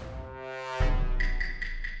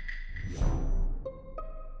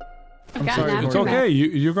 It's okay.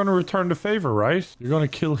 You're gonna return the favor, right? You're gonna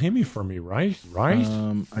kill Himmy for me, right? Right?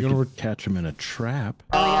 I could catch him in a trap.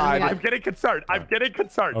 I'm getting concerned. I'm getting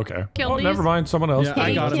concerned. Okay. Kill Oh, never mind. Someone else. Yeah,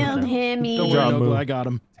 I got him. Killed him. Don't worry, Nogla, I got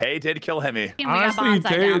him. Tay did kill Himmy. And we got Honestly, Bonsai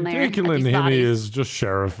down there with killing these Himmy bodies. is just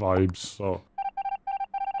sheriff vibes, so.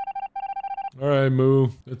 Alright, Moo.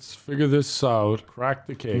 Let's figure this out. Crack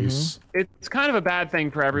the case. It's kind of a bad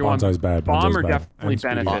thing for everyone. Bonsai's bad. Bomber Bonsai's bad. definitely And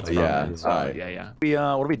Speedy. benefits from Yeah, it. sorry.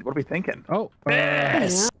 Yeah. What are we thinking? Oh,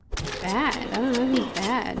 Yes. Bad. I don't know if he's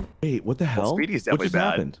bad. Wait, what the hell? Speedy's What definitely just bad.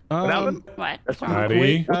 happened? What happened? What? That's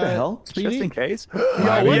Maddie. What the hell? Just in case.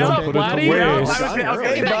 Maddie, what's don't up, put it to Maddie? waste. I was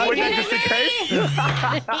Hey, gonna buddy. say, just in case.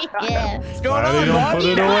 Yeah. What's going Maddie, on, don't put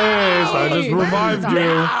it to waste. I just revived you.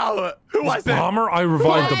 Ow! Who was it? Bomber? I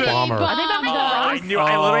revived the bomber. I think that was I the knew.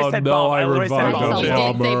 I literally said no, bomb. I literally said revived bomb. the You did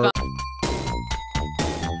say bomber.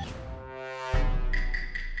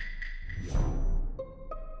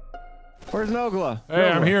 Where's Nogla? Hey,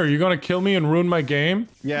 I'm here. You gonna kill me and ruin my game?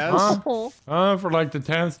 Yes. Huh? For like the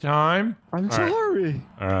 10th time? I'm All right. sorry.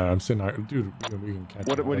 I'm sitting out. Dude, we can catch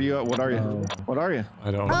What him. are you? What are you? What are you?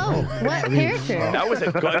 I don't Oh, know. what character? That was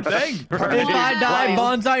a good thing. If I die,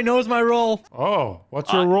 Bonsai knows my role. Oh,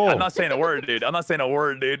 what's your role? I'm not saying a word, dude. I'm not saying a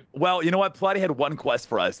word, dude. Well, you know what? Platy had one quest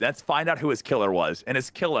for us. Let's find out who his killer was. And his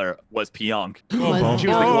killer was Pionk. She was the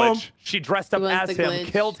glitch. She dressed up was as the him, glitch.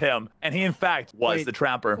 killed him, and he in fact was Wait, the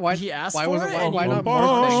trapper. Why he asked Why for wasn't- it? why not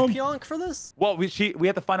punish Pionk for this? Well, we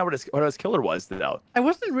had to find out what his killer was, though. I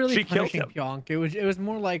wasn't really She killed punishing him. Pionk. It was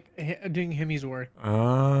more like doing Himmy's work.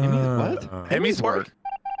 What? Himmy's work.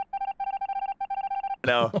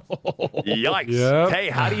 No. Yikes. Yep. Hey,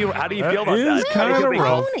 how do you feel about That is that? kind of How do you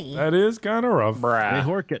rough. Pony. That is kind of rough. hey,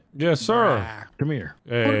 Horket, Yes, sir. come here.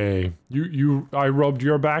 Hey, I rubbed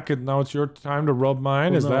your back, and now it's your time to rub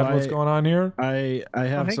mine. Well, Is no, that what's going on here? I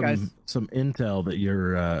have hey, guys. some intel that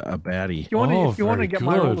you're a baddie. If you want to, Oh, if you want to very get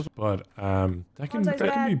my role, good, but that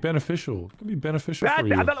can be beneficial. It can be beneficial Bad, for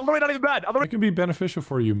you. literally not even bad. It can be beneficial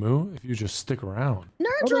for you, Moo, if you just stick around.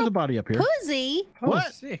 Oh, there's a Nerdro body up here. Pussy.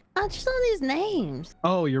 What? Sick. I just saw these names.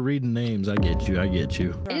 Oh, you're reading names. I get you. I get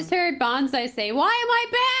you. I just heard Bonsai say, "Why am I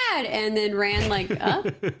bad?" and then ran like up.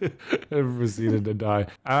 Ever proceeded to die.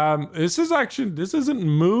 This isn't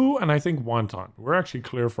Moo, and I think Wonton. We're actually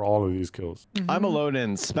clear for all of these kills. I'm a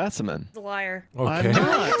load-in specimen. a liar. Okay. I'm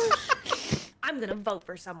not. I'm gonna vote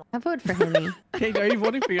for someone. I voted for him. Tay, are you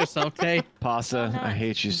voting for yourself, Tay? Pasta, I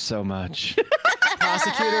hate you so much.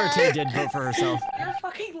 Prosecutor or Tay did vote for herself. You're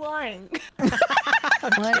fucking lying.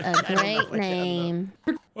 What a great name.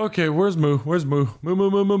 Okay, where's Moo? Where's Moo? Moo, moo,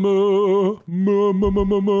 moo, moo, moo. Moo, moo, moo,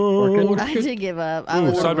 moo, moo. I did give up. I Ooh,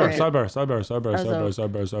 was over it. sidebar.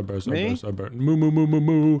 Moo, moo, moo, moo,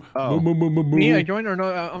 moo. Oh. Moo, moo, moo, moo, Me, I moo. joined or no?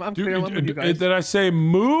 I'm clear one with you guys. Did I say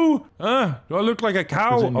moo? Huh? Do I look like a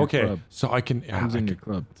cow? Who's in your Okay, club? so I can. Who's in your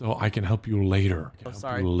club? So I can help you later. I can help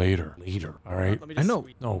sorry. you later. All right. Let me I just know.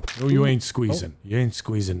 sweep- No, you ain't squeezing. You ain't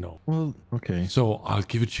squeezing. No. Well, okay. So I'll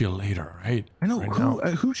give it to you later. Right. I know. Right now.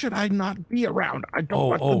 Who should I not be around? I don't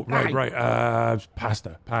want Oh, to die. right.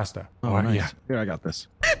 Pasta. Oh, All right, nice. yeah. Here, I got this.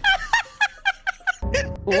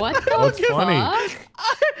 What the What's funny? fuck?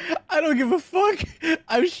 I don't give a fuck.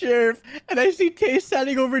 I'm sheriff, and I see Tay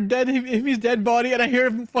standing over his dead body, and I hear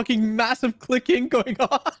a fucking massive clicking going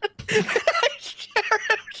on. Sheriff,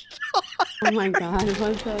 Oh my god,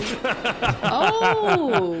 what's up?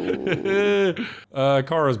 Oh,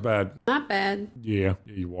 Kara's bad. not bad. Yeah,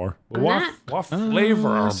 you are. But I'm not. what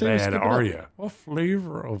flavor of say bad skip it are up. you? What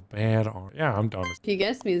flavor of bad are you? Yeah, I'm done. If you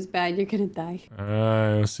guess me as bad, you're gonna die.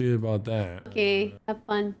 I'll see about that. Okay, have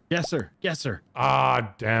fun. Yes, sir. Yes, sir.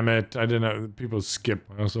 Ah, damn it. I didn't know. People skip.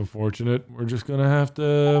 That's unfortunate. We're just gonna have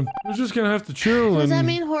to chill. Does and that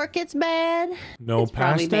mean Horket's bad? no It's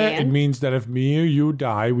probably pasta? It bad. means that if me or you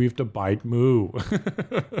die, we have to bite Moo.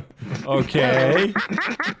 Okay.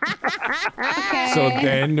 So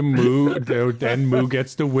then Moo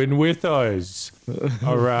gets to win with us.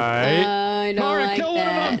 All right. I don't Kara, like kill one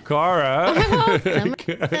of that. them.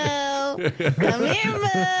 Kara. Come here, Moo.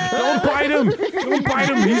 Don't bite him. Don't bite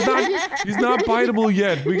him. He's not biteable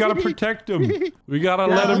yet. We gotta protect him. We gotta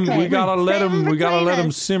let him. okay. We gotta let Stay him. We gotta between let him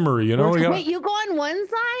us. simmer. You know. We gotta, Wait, you go on one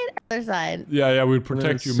side? Other side. yeah. We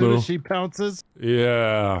protect you, As soon Moo. as she pounces,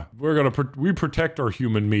 Yeah. We're gonna. We protect our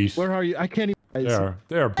human meat. where are you? I can't even.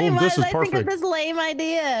 There. Boom. This is I think perfect. it's this lame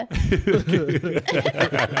idea.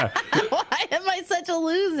 Why am I such a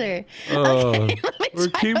loser? Okay, let me We're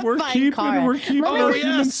try to find keeping Kara. our Let humans me-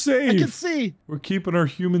 humans I can safe. see. We're keeping our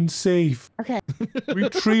humans safe. Okay. We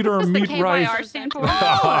treat our meat KYR right. stand for?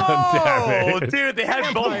 Damn Oh, it. dude, they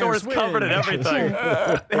had both doors win. covered and everything. They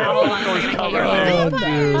had Oh, both doors I'm covered. Oh, I thought it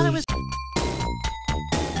dude. was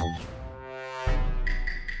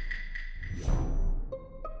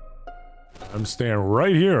I'm staying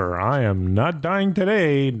right here. I am not dying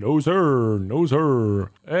today. No, sir. No,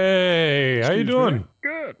 sir. Hey, how you doing?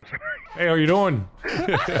 Good. Hey, how you doing?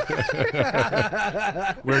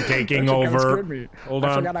 We're taking over. Hold I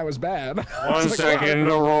on. forgot I was bad. 1 second,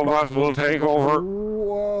 the robots will take over.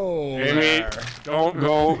 Whoa. Amy, don't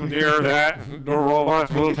go near that. The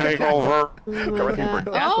robots will take over.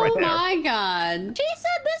 Oh my god. She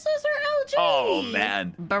said this was her LG. Oh,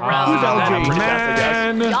 man. Barella.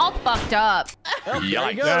 Man. Y'all fucked up.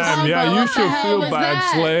 Yikes. Damn, yeah, you What the should hell feel was bad,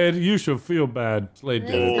 that? Slade. You should feel bad. Slade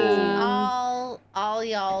did it. All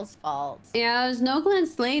y'all's fault. Yeah, there's Nogla and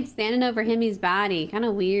Slade standing over Himmy's body. Kind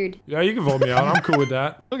of weird. Yeah, you can vote me out. I'm cool with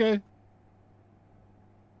that. Okay.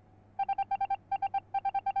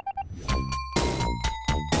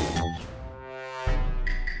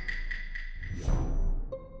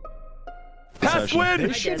 Task win!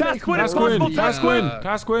 Task win! Task win! Impossible Task task win! win!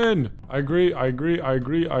 Task win! I agree. I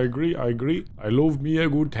love me a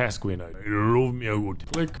good task win. I love me a good.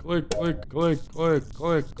 Click.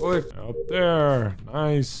 Up there.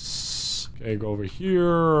 Nice. Okay, go over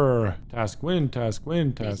here. Task win. Task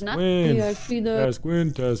win. Yeah, I see that.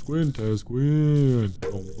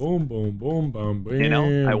 Boom, bam, bam. You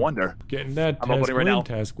know, I wonder. Getting that I'm task upvoting right win, now.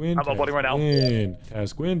 task win, I'm upvoting right now.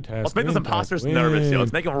 task win. Let's make those imposters nervous, yo.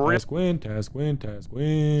 Let's make them real. Task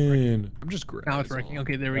win. I'm just great. Now it's working.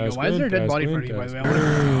 Okay, there we go. Task Why is there a win, dead body task in front of you, by win, the way?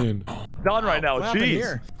 task win. Done right now. What happened Jeez.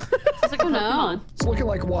 here? It's like, no. It's looking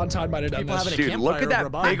like Wonton might have done People this. having a Dude, look campfire at over a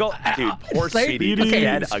that body. big ol' dude. Poor Slade, Speedy. Speedy,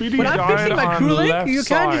 Dead Speedy When I'm died fixing my on Kool-Aid, left you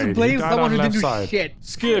can't just side. blame He died someone on who left didn't do side. shit.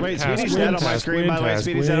 Skip. Wait, task Speedy's win, dead on my task screen, win, by the way. task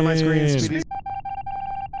Speedy's dead on my screen. win. Speedy's...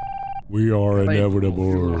 We are A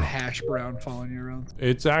inevitable. hash brown following you around.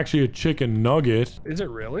 It's actually a chicken nugget. Is it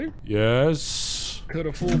really? Yes. Could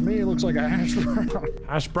have fooled me. It looks like a hash brown.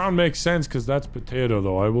 Hash brown makes sense because that's potato,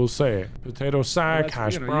 though. I will say Potato sack, That's,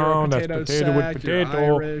 hash you know, brown. you're a That's potato potato sack, with you're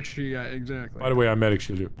potato. Irish, yeah, exactly. By the way, I medic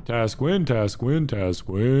shield you. Task win.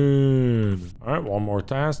 All right, one more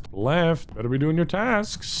task left. Better be doing your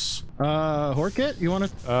tasks. Horkit, you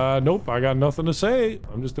want to? Nope. I got nothing to say.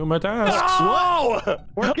 I'm just doing my tasks.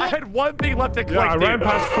 Whoa! I had one thing left to click, Yeah, I ran dude.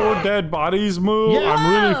 past 4 dead bodies, Moo. Yeah.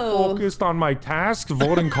 I'm really Whoa. focused on my tasks,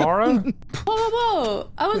 voting Kara. Whoa.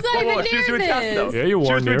 I was not Whoa, even she was near doing tasks, though. this. Yeah, you She were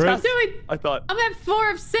was doing near it. tasks. Dude, I thought. I'm at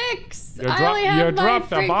 4 of 6. You, I only have my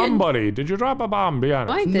dropped a bomb, freaking... buddy. Did you drop a bomb? Be honest.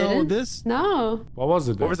 No, I didn't. No, this. No. What was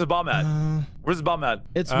it then? Where's the bomb at? Where's the bomb at?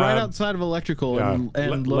 It's right outside of electrical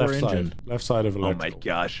and lower left engine. side. Left side of Oh my electrical.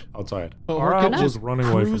 gosh. Outside. Oh, Kara Horkit was just running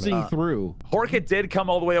away from cruising it. through. Horkit did come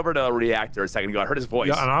all the way over to the reactor a second ago. I heard his voice.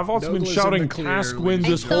 Yeah, and I've also been Nogla's in shouting the clear, task ladies win and I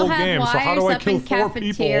this still whole have game. So how do I wires up kill in 4 people?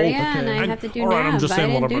 cafeteria, and I have to do all right, I'm nav. just I saying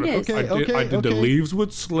didn't what I'm do gonna. this. I did the okay. leaves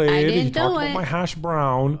with Slade. I He didn't talked do about it. my hash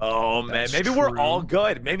brown. Oh man, That's maybe we're true. all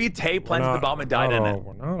good. Maybe Tay planted the bomb and died in it.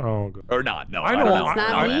 We're not all good. Or not. No, I I know, don't know. It's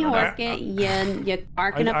not I- me, I- Horkit. You're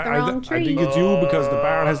barking up the wrong I tree. think it's you because the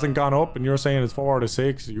bar hasn't gone up and you're saying it's 4 out of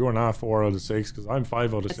 6. You're not 4 out of 6 because I'm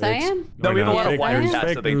 5 out of 6. Yes, I am. No, we have a lot of fake wire news, tests,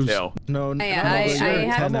 I fake think, news. too. No, I you're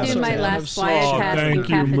have 10 to do out my of 10. last wire Oh, test in thank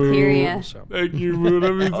you, Moo. cafeteria. Thank you, Moo.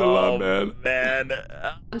 That means a lot, Oh man. man.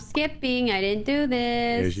 I'm skipping. I didn't do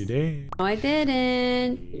this. Yes, you did. No, I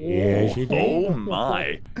didn't. Yes, you did. Oh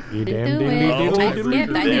my. You Didn't damn do diddly it. diddly I diddly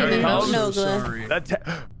skipped. I diddly. didn't even There vote comes- Nogla. Sorry. That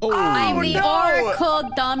I'm the Oracle,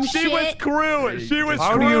 dumb She shit. was crew. She was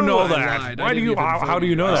How crew. do you know I that? lied. I Why do didn't you? even How vote do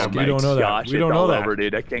you know you. that? We don't know that. Gosh, We don't it's know all that. over,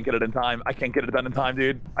 dude. I can't get it in time. I can't get it done in time,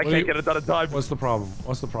 dude. I What do can't you- get it done in time. What's the problem?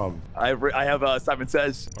 What's the problem? I have Simon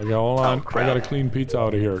Says. Okay, hold on. I crap. got a clean pizza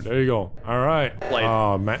out of here. There you go. All right. Played.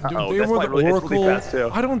 Oh man, dude, Uh-oh, they that's were played the really- it's Oracle. really fast, too.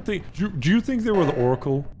 I don't think. Do you think they were the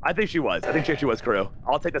Oracle? I think she was. I think she actually was crew.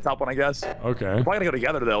 I'll take the top one, I guess. Okay. We're probably gonna go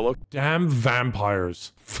together though. Look. Damn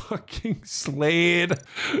vampires. Fucking Slade.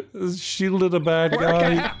 Shielded a bad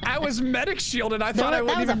guy. I was medic shielded. I thought I That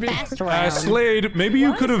wouldn't was a even be. fast round. Slade, maybe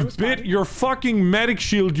you could have bit your fucking medic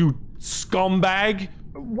shield, you scumbag.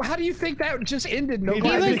 How do you think that just ended? No, He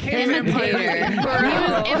was imitator. He was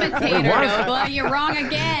imitator, What? Nogla. You're wrong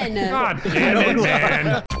again. God damn it,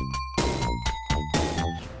 man.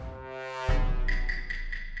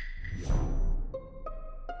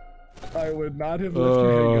 I would not have left you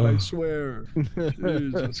hanging, I swear.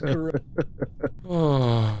 Jesus Christ.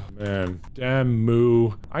 Oh, man. Damn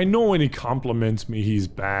Moo. I know when he compliments me, he's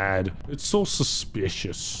bad. It's so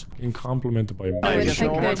suspicious. Getting complimented by I wish I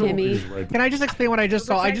could, Timmy. Can I just explain what I just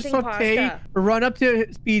saw? I just saw Tay run up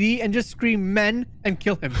to Speedy and just scream men and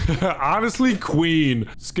kill him. Honestly, Queen.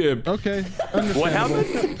 Skip. Okay. What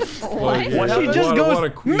happened? Like, She just what goes a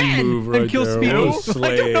Queen men move right and kills there. Speedy. That was I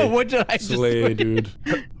don't know Slay. what did I just Slay, dude.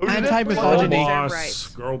 Girl Anti-misogyny. boss.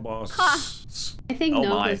 Girl boss. I think Oh my.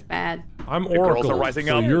 Nogla's bad. I'm The girls Oracle. are rising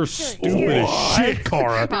so up. you're stupid as shit,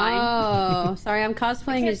 Cara. Oh, sorry, I'm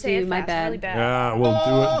cosplaying as you. My bad. Yeah,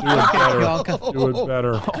 well, do it better. Do it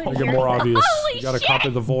better. Make it more obvious. You gotta copy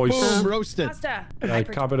the voice. Boom, roasted. Gotta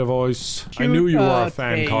copy the voice. I knew you were a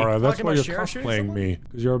fan, Tay. Cara. That's Talking why about you're share shoes cosplaying me.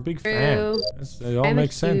 Because you're a big fan. True. It all I'm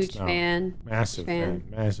makes a sense huge now. fan. Massive fan.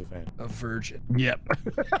 Massive fan. A virgin. Yep.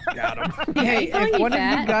 Got him. Hey, calling if you one of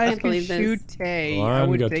fat? you guys Can't can believe this. shoot Tay, Well, I we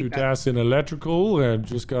would got two take that. tasks in electrical and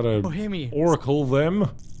just gotta Bohemian. oracle them.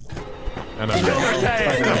 And I'm not.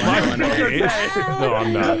 No,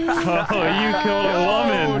 I'm not. Oh, you killed a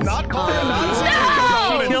woman. Not calling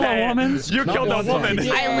You killed a woman? You killed a woman. I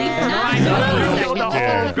You killed a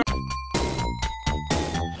Yeah. whole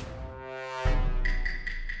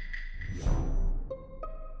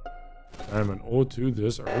I'm an O2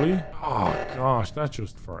 this early? Oh gosh, that's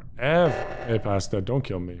just forever. Hey, Pasta, don't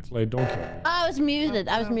kill me. Slade, don't kill me. I was muted.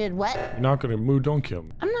 I was muted. What? You're not gonna move, don't kill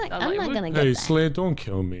me. I'm not gonna get Hey, that. Slade, don't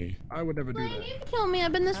kill me. I would never do Slade, that. you can kill me.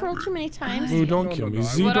 I've been this world too many times. Moo, don't kill me. no,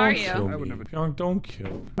 Z, What are don't you? kill I would me. never- Pyong, don't kill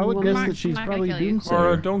me. I would guess not- that she's I'm not gonna probably kill you.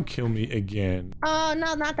 Cara, Doomsayer. don't kill me again. Oh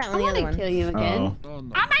no, not that I one. The want other to one. kill you again. Oh. Oh, no. Oh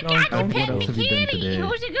my Don't- god, you don't- pet what me else have you done kitty! today?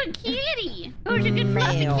 Who's a good kitty? Who's a good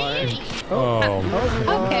fluffy kitty?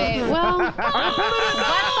 Oh, Okay, well. What the fuck?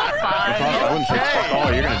 I wouldn't say fuck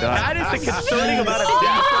all. You're gonna die. That is the concerning amount of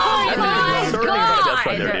death. Oh That's my the concerning amount of death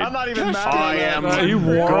right there, God. dude. I'm not even mad. I am you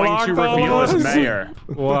going to warlocked all reveal of as us? mayor.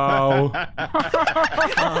 Wow. Pasta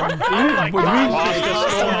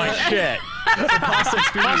stole my shit.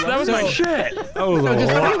 Pasta, that was my shit. That was a lot.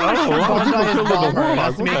 That was a lot of people killed in the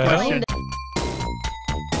warlock. What the hell?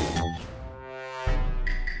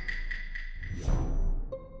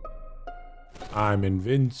 I'm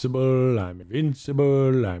invincible, I'm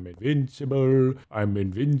invincible, I'm invincible, I'm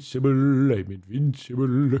invincible, I'm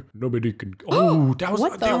invincible. Nobody can. Oh, that was.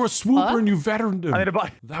 What They the were swooper fuck? and you veteraned them. I need a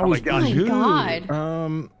bite. That Oh was my God. pretty Oh my good.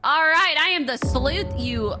 god. All right, I am the sleuth,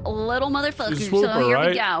 you little motherfucker. She's So swooper, here right?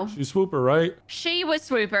 we go. She's swooper, right? She was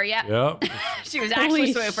swooper, yep. Yep. She was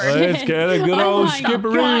actually Holy swooper. Let's get a good Oh old my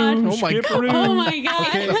skipperoo. God. Oh my God. Skipperoo. Oh my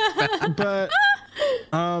god. Okay, but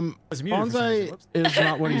Bonsai is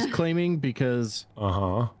not what he's claiming because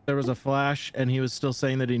there was a flash and he was still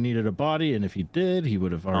saying that he needed a body, and if he did, he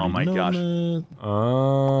would have already my known gosh. it.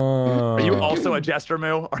 Oh. Are you also a jester,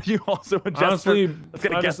 Moo? Are you also a jester? Honestly, Let's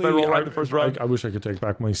get a guess by roll right the first round. I wish I could take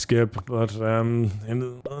back my skip, but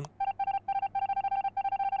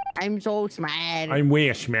I'm so smart. I'm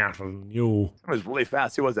way smarter than you. That was really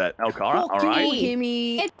fast. Who was that? El Cara? Fuck All you, right.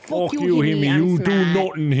 Himmy. Fuck you, Himmy. You do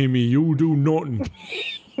nothing, Himmy. You do nothing.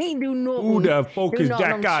 He do nothing. Who the fuck Do is nothing,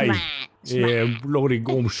 that I'm guy? smart. Yeah, bloody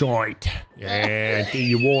gum shite. Yeah, do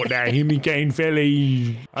you want that Himmy cane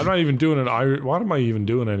felly? I'm not even doing an Irish. What am I even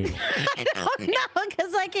doing anymore? No,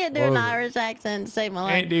 because I can't do an Irish accent to save my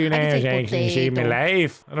life. Can't do an I can Irish say accent to save my potato.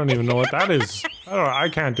 life. I don't even know what that is. I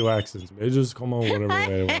can't do accents. They just come on whatever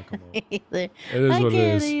they want to come on. Either. It is I what it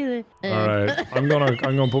can't is. either. All right, I'm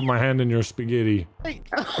gonna put my hand in your spaghetti.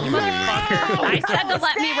 I said to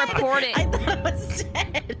let me report it. I thought it was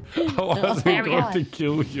dead. I wasn't There we going go. to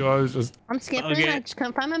kill you. I was just. I'm skipping. Okay. I just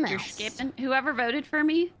come from a mouse. You're skipping. Whoever voted for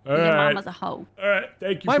me, All your right. mom was a hoe. All right,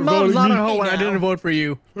 thank you My for mom's voting not me. a hoe and I didn't vote for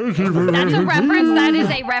you. That's a reference. That is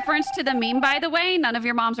a reference to the meme, by the way. None of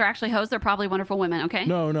your moms are actually hoes. They're probably wonderful women, okay?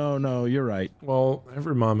 No, you're right. Well,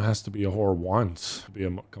 every mom has to be a whore once to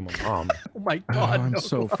become a mom. Oh my Oh, god. I'm no.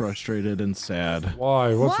 so frustrated and sad.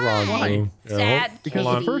 Why? What's wrong, Why? Blue? Yeah, Sad. Because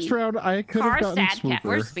hold the on. first round I could have Car gotten sad cat.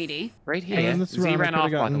 Where's Swooper. Speedy? Right And then here. this Z round I ran could off,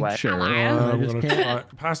 have by gotten the way. Sheriff. Hello. I'm I just gonna can't.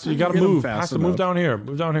 try. Pastor, you gotta Get him move. fast Pastor, move enough. down here.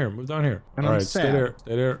 Move down here. Move down here. And All I'm right, stay sad. there.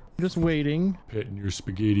 Stay there. I'm just waiting. Pitting your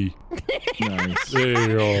spaghetti. Nice. There you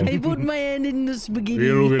go. I put my hand in the spaghetti.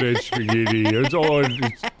 Yeah, look at that spaghetti. It's all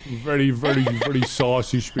it's very, very, very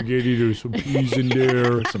saucy spaghetti. There's some peas in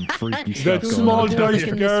there. Some freaky That stuff going small on. diced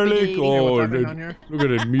Chicken garlic. spaghetti. Oh, What's happening that- down here? look at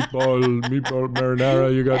that meatball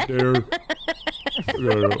marinara you got there.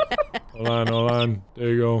 Look at it. Hold on. There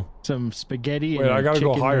you go. Some spaghetti. Wait, and I gotta go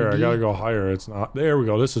chicken higher. I nugget. gotta go higher. It's not. There we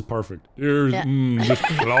go. This is perfect. There's Yeah. just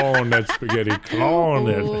clone that spaghetti. Clone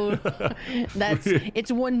Oh, it.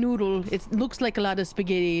 it's one noodle. It looks like a lot of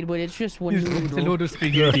spaghetti, but it's just one It's a noodle. load of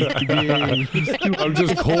spaghetti. I'm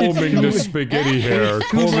just combing the spaghetti hair,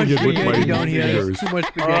 combing it with my spaghetti down here. fingers. Too much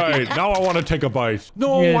All spaghetti. right, now I want to take a bite.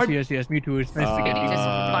 No, Yes. Me too. It's nice Speedy spaghetti. just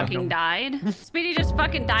fucking died. Speedy just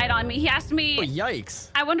fucking died on me. He asked Oh, me,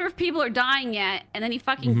 yikes. I wonder if people are dying yet. And then he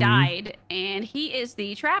fucking died. And he is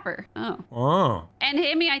the trapper. Oh. Oh. And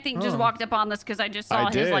Himmy, I think, just walked up on this because I just saw I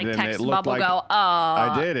his did, like and text it looked bubble like- go,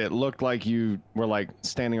 I did. It looked like you were like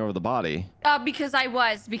standing over the body. because I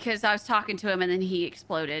was talking to him and then he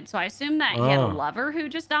exploded. So I assume that he had a Oh. lover who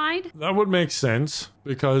just died. That would make sense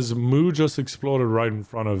because Moo just exploded right in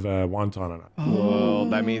front of Wonton and I. Well,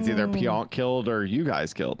 that means either Pionk killed or you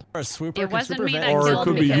guys killed. Or a swooper. It can wasn't swooper me vent? that Or it killed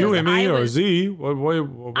could be you, because Emmy, I or was- Z.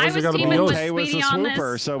 What's I it was gotta be teaming else? with Hey was the Speedy on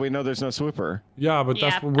swooper, this. so we know there's no swooper. Yeah, but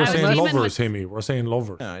that's Yeah, what we're I was saying teaming lovers, with- Himmy. We're saying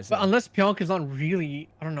lovers. Oh, I see. But unless Pionk is not really,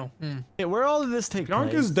 I don't know. Hey, where all of this take Pionk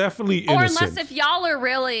place? is definitely Or innocent. unless if y'all are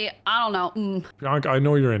really, I don't know. Pionk, I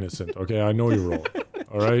know you're innocent, okay? I know your role.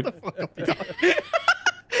 All right?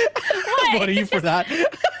 What are you for that?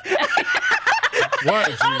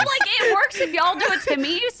 What? I'm like, it works if y'all do it to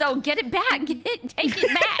me, so get it back. Take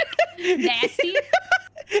it back. Nasty.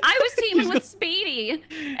 I was teaming with Speedy,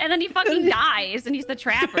 and then he fucking dies, and he's the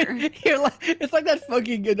trapper. It's like that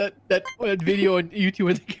fucking that video on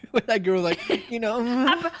YouTube with that girl like, you know.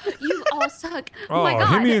 You all suck. Oh, my God.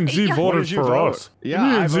 Himmy and Z Yeah. voted What did you for vote? us. Yeah,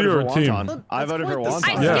 Himmy I and Z voted are for a team. Wonton. I voted for split the Wonton.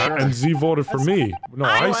 side. Yeah, and Z voted for me. No,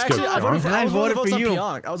 I skipped Actually, I voted Pionk. for, I I was one of the voted votes for on you.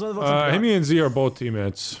 Pionk. I was one of the votes on Pionk. Himmy and Z are both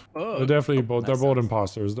teammates. Oh. They're definitely both. They're both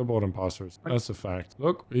imposters. They're both imposters. That's a fact.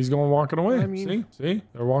 Look, he's going walking away. I mean- See,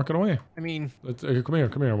 they're walking away. I mean, Let's, come here,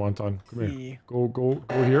 Wonton. Come here. Yeah. Go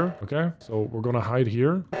here. Okay. So we're gonna hide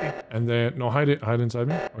here, and then no, hide inside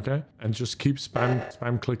me. Okay, and just keep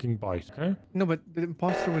spam clicking bite. Okay. no, but the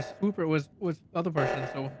imposter was Swooper was the other person,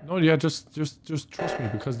 so. No, yeah, just trust me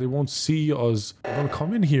because they won't see us. They're gonna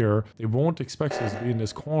come in here. They won't expect us to be in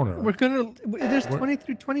this corner. There's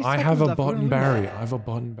 20 seconds I have a left. We're button gonna lose. Barry. I have a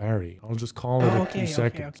button Barry. I'll just call it Oh, at 2 okay,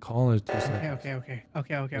 seconds. okay. Call it 2 seconds.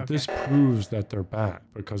 Okay. But this proves that they're bad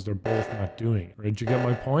because they're both not doing it. Did you get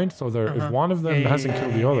my point? So they're if one of them Yeah, hasn't yeah,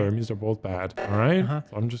 killed yeah, the yeah. other, it means they're both bad. All right.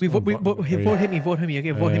 So I'm just. Vote going button Barry. vote him.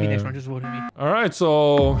 Okay, vote him next round. Just vote him. All right,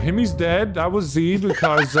 so Himmy's dead. That was Z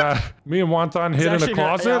because me and Wonton hid in a actually gonna-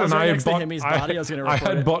 closet, yeah, I was and right I next had to Himmy's body. I was gonna report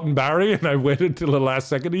had it. button Barry, and I waited till the last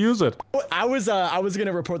second to use it. I was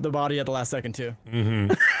gonna report the body at the last second too.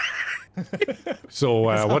 So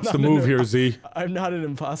what's the move here, Z? I'm not an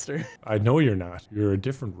imposter. I know you're not. You're a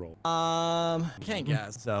different role. Can't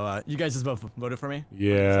guess. So you guys just both voted for me.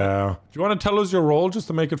 Yeah. Do you want to tell us your role just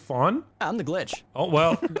to make it fun? I'm the glitch. Oh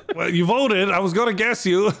well, you voted. I was gonna guess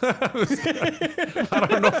you. I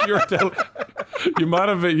don't know if you're telling. You might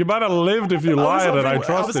have lived if you lied, and I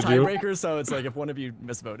trusted I you. was tiebreaker, so it's like if one of you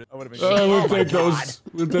misvoted, I would have been. We'll take those.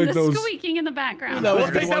 We'll take The those. squeaking in the background. That was We'll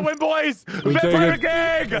a good take that one. win, boys. We'll Big take brain it.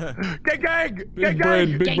 gang. Gang. Big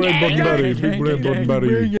brain, big brain, button Barry. Big brain, button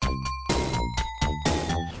Barry.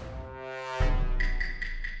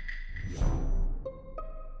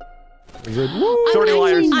 Is it? Sorry,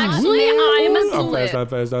 liars. Actually, I'm I'm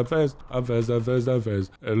asleep. fast.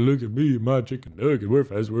 And look at me, my chicken nugget. We're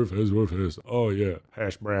fast. Oh yeah,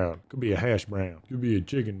 hash brown. Could be a hash brown. Could be a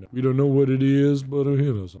chicken. We don't know what it is, but it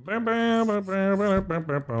hit us. What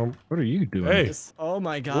are you doing? Hey. Oh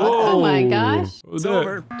my god. Whoa. Oh my gosh. Who's It's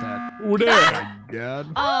over. Who that? God.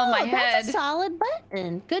 Oh, my That's head. a solid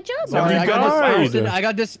button. Good job. Sorry, I got dispersed. God. I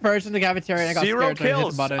got dispersed in the cafeteria and I got Zero scared. So I hit the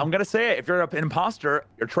kills. button. I'm gonna say it. If you're an imposter,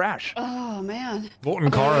 you're trash. Oh, man.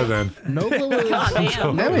 Voting Kara then. Nogla was,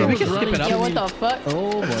 Goddamn. No, we Nogla can was skip it running up. Yo, what the fuck?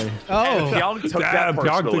 Oh boy. Oh. Pyong took that Damn, y'all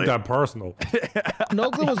personally. think that personal.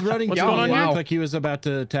 Nogla was running What's down going on the here? block like he was about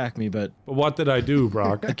to attack me, but But what did I do,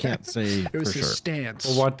 Brock? I can't say It was for his sure. stance.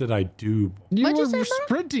 Well, what did I do? You What'd you were say, bro?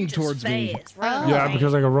 sprinting towards me. Yeah,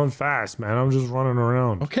 because I can run fast, man. I'm just running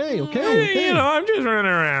around. Okay, Hey, okay. you know, I'm just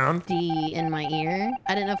running around. D in my ear.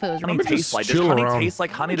 I didn't know if it was Honey wrong. tastes like. Does chill honey around. taste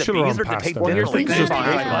like honey to Chill bees around or to take pasta. dinner Well, like here's this? the thing.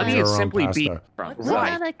 Yeah. Honey is Around simply pasta. beef. What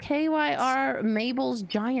Right. about a KYR Mabel's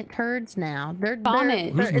giant turds now? They're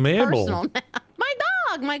Vomit. Who's it's Mabel? personal now. My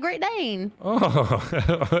dog, my Great Dane. Oh,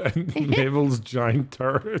 Mabel's giant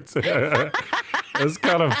turds. That's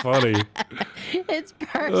kind of funny. It's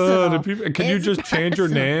personal. Can you It's just change your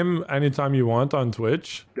personal. name anytime you want on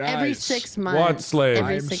Twitch? Every Guys, 6 months. What, slave?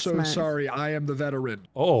 Every I am 6 so months. sorry. I am the veteran.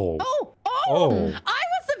 Oh. Oh, I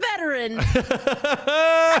was the veteran.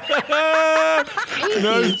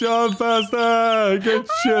 Nice job, Pasta. Good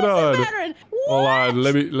shit on. Veteran. Hold on,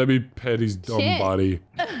 let me pet his dumb Shit. body.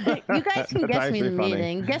 You guys can guess me in the actually funny.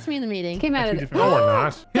 meeting. Guess me in the meeting. Came out of there. No, we're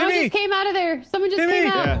not. Someone Timmy! just came out of there. Someone just Timmy!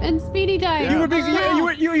 came out, Yeah. and Speedy died. You were being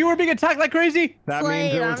you were being attacked like crazy. That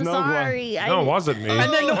means Slade, it was I'm Nogla. sorry. No, it wasn't me.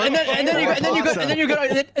 And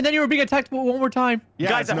then you were being attacked one more time. Yeah,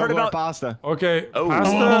 Guys, it's I heard Nogla about- pasta. Okay, Oh.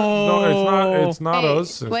 Pasta? No, it's not Hey,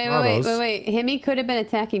 us. It's wait, not us. wait. Himmy could have been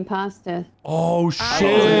attacking Pasta. Oh, Oh,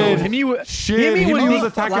 shit. Himmy Shit, Himmy Himmy was being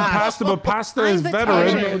attacking flashed. Pasta, but Pasta is I'm veteran.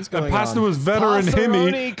 veteran. What's And going Pasta on? was veteran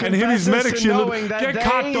Passeroni Himmy, and Himmy's confesses medic to shield. knowing that Get they-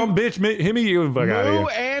 caught, dumb bitch. Himmy, you fuck out of Moo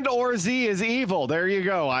here. and or Z is evil. There you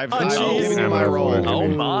go. I've jeez. given you my Never role. voted Oh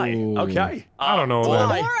Himmy. my. Okay. I don't know, Why?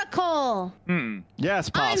 man. Oracle. Yes,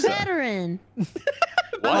 I'm pasta. veteran.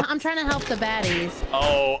 I'm trying to help the baddies.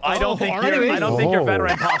 Oh, I don't think are you're. you? I don't think you're Oh.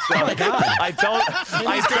 veteran Pasta. I don't.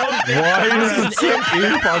 Why is it so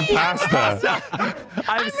deep on Pasta?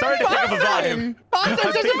 I'm starting to think of a vibe.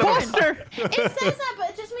 Pasta's an imposter. It says that, but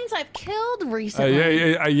it just means I've killed recently.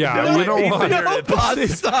 Yeah. No, You know it's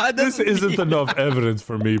what? weird. This isn't enough evidence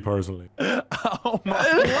for me personally. So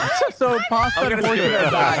pasta I'm gonna skip unfortunately it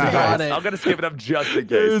up. died. Got it. I'm gonna skip it up just in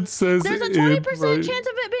case. It says There's a it 20% right- chance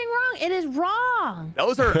of it being wrong. It is wrong.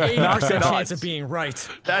 Those are 80% chance of being right.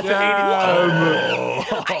 That's Damn.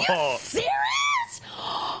 an Serious?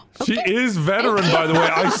 She is veteran, by the way.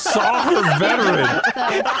 I saw her veteran.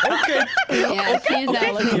 Yeah, she's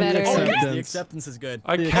actually better. The acceptance is good.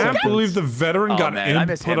 I can't believe the veteran Oh, got man, I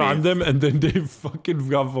miss input Hemi. on them and then they fucking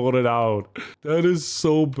got voted out. That is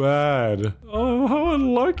so bad. Oh, how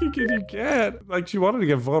unlucky can you get? Like, she wanted to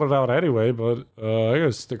get voted out anyway, but I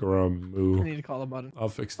gotta stick around, I Moo. need to call him on. I'll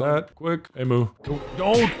fix that quick. Hey, Moo.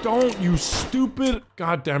 Don't, you stupid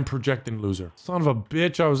goddamn projecting loser. Son of a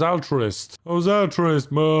bitch, I was altruist.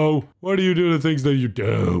 Mo. Why do you do the things that you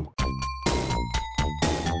do?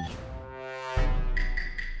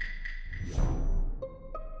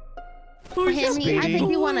 Hammy, I think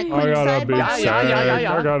you want a I quick got a big sidebar. sack.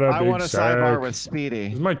 I got a I big want a sidebar sack. with Speedy.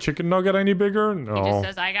 Is my chicken nugget any bigger? He just No.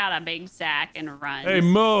 says, I got a big sack and runs. Hey,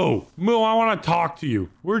 Mo, I want to talk to you.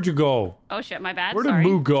 Where'd you go? Oh shit, my bad. Where did Sorry.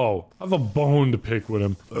 Moo go? I have a bone to pick with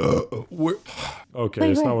him. Okay,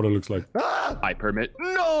 it's not what it looks like. I permit.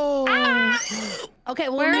 No! Okay,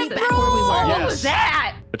 we'll Where meet is back it? where we were. What was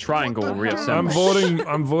that? The triangle I'm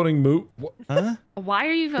reassembles. voting Moo. Why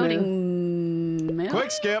are you voting milk?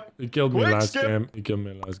 Quick skip. He killed me Quick last skip. game. He killed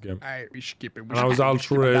me last game. All right, we skip it. And I was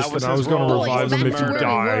altruist, That was and I was his gonna role. revive Boys, him if back he to where we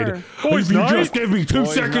died. were. If you just give me 2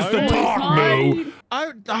 seconds to talk, Moo.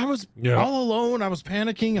 I was Yeah. all alone. I was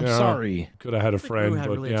panicking. I'm Yeah. sorry. Could have had a friend, had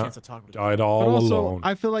but really a yeah, chance to talk with died But all also, alone.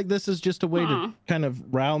 I feel like this is just a way to kind of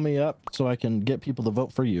rile me up so I can get people to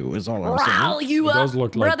vote for you, is all I'm saying. Rile you It up, does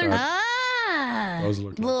look like brother. that. Ah, Does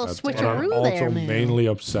look like little that. But I'm switcheroo also there, man. mainly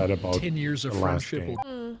upset about 10 years of the last friendship.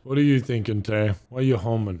 game. What are you thinking, Tay? Why are you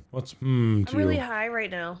homing? What's to I'm really you? high right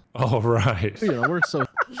now. All right. You know, we're so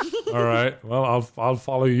All right. Well, I'll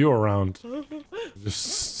follow you around. Just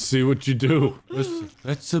see what you do.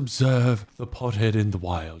 Let's observe the pothead in the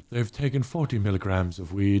wild. They've taken 40 milligrams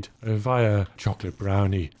of weed via chocolate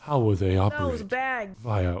brownie. How will they That was operate? bag.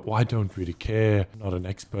 Via, I don't really care. I'm not an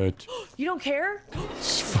expert. You don't care?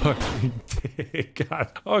 Fucking God.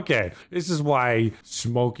 Okay, this is why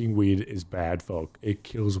smoking weed is bad, folk. It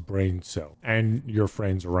kills brain cells and your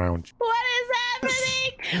friends around you. What is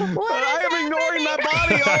happening? What is I am ignoring my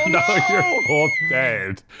happening? body. Oh No, no! you're both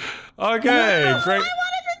dead. Okay, great. I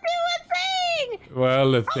wanted to do a thing. Well,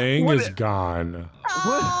 the thing is gone.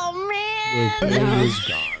 Oh The man. thing is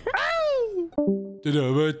gone.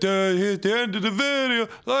 Here's the end of the video.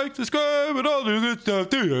 Like, subscribe, and all the good stuff.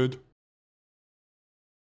 The end.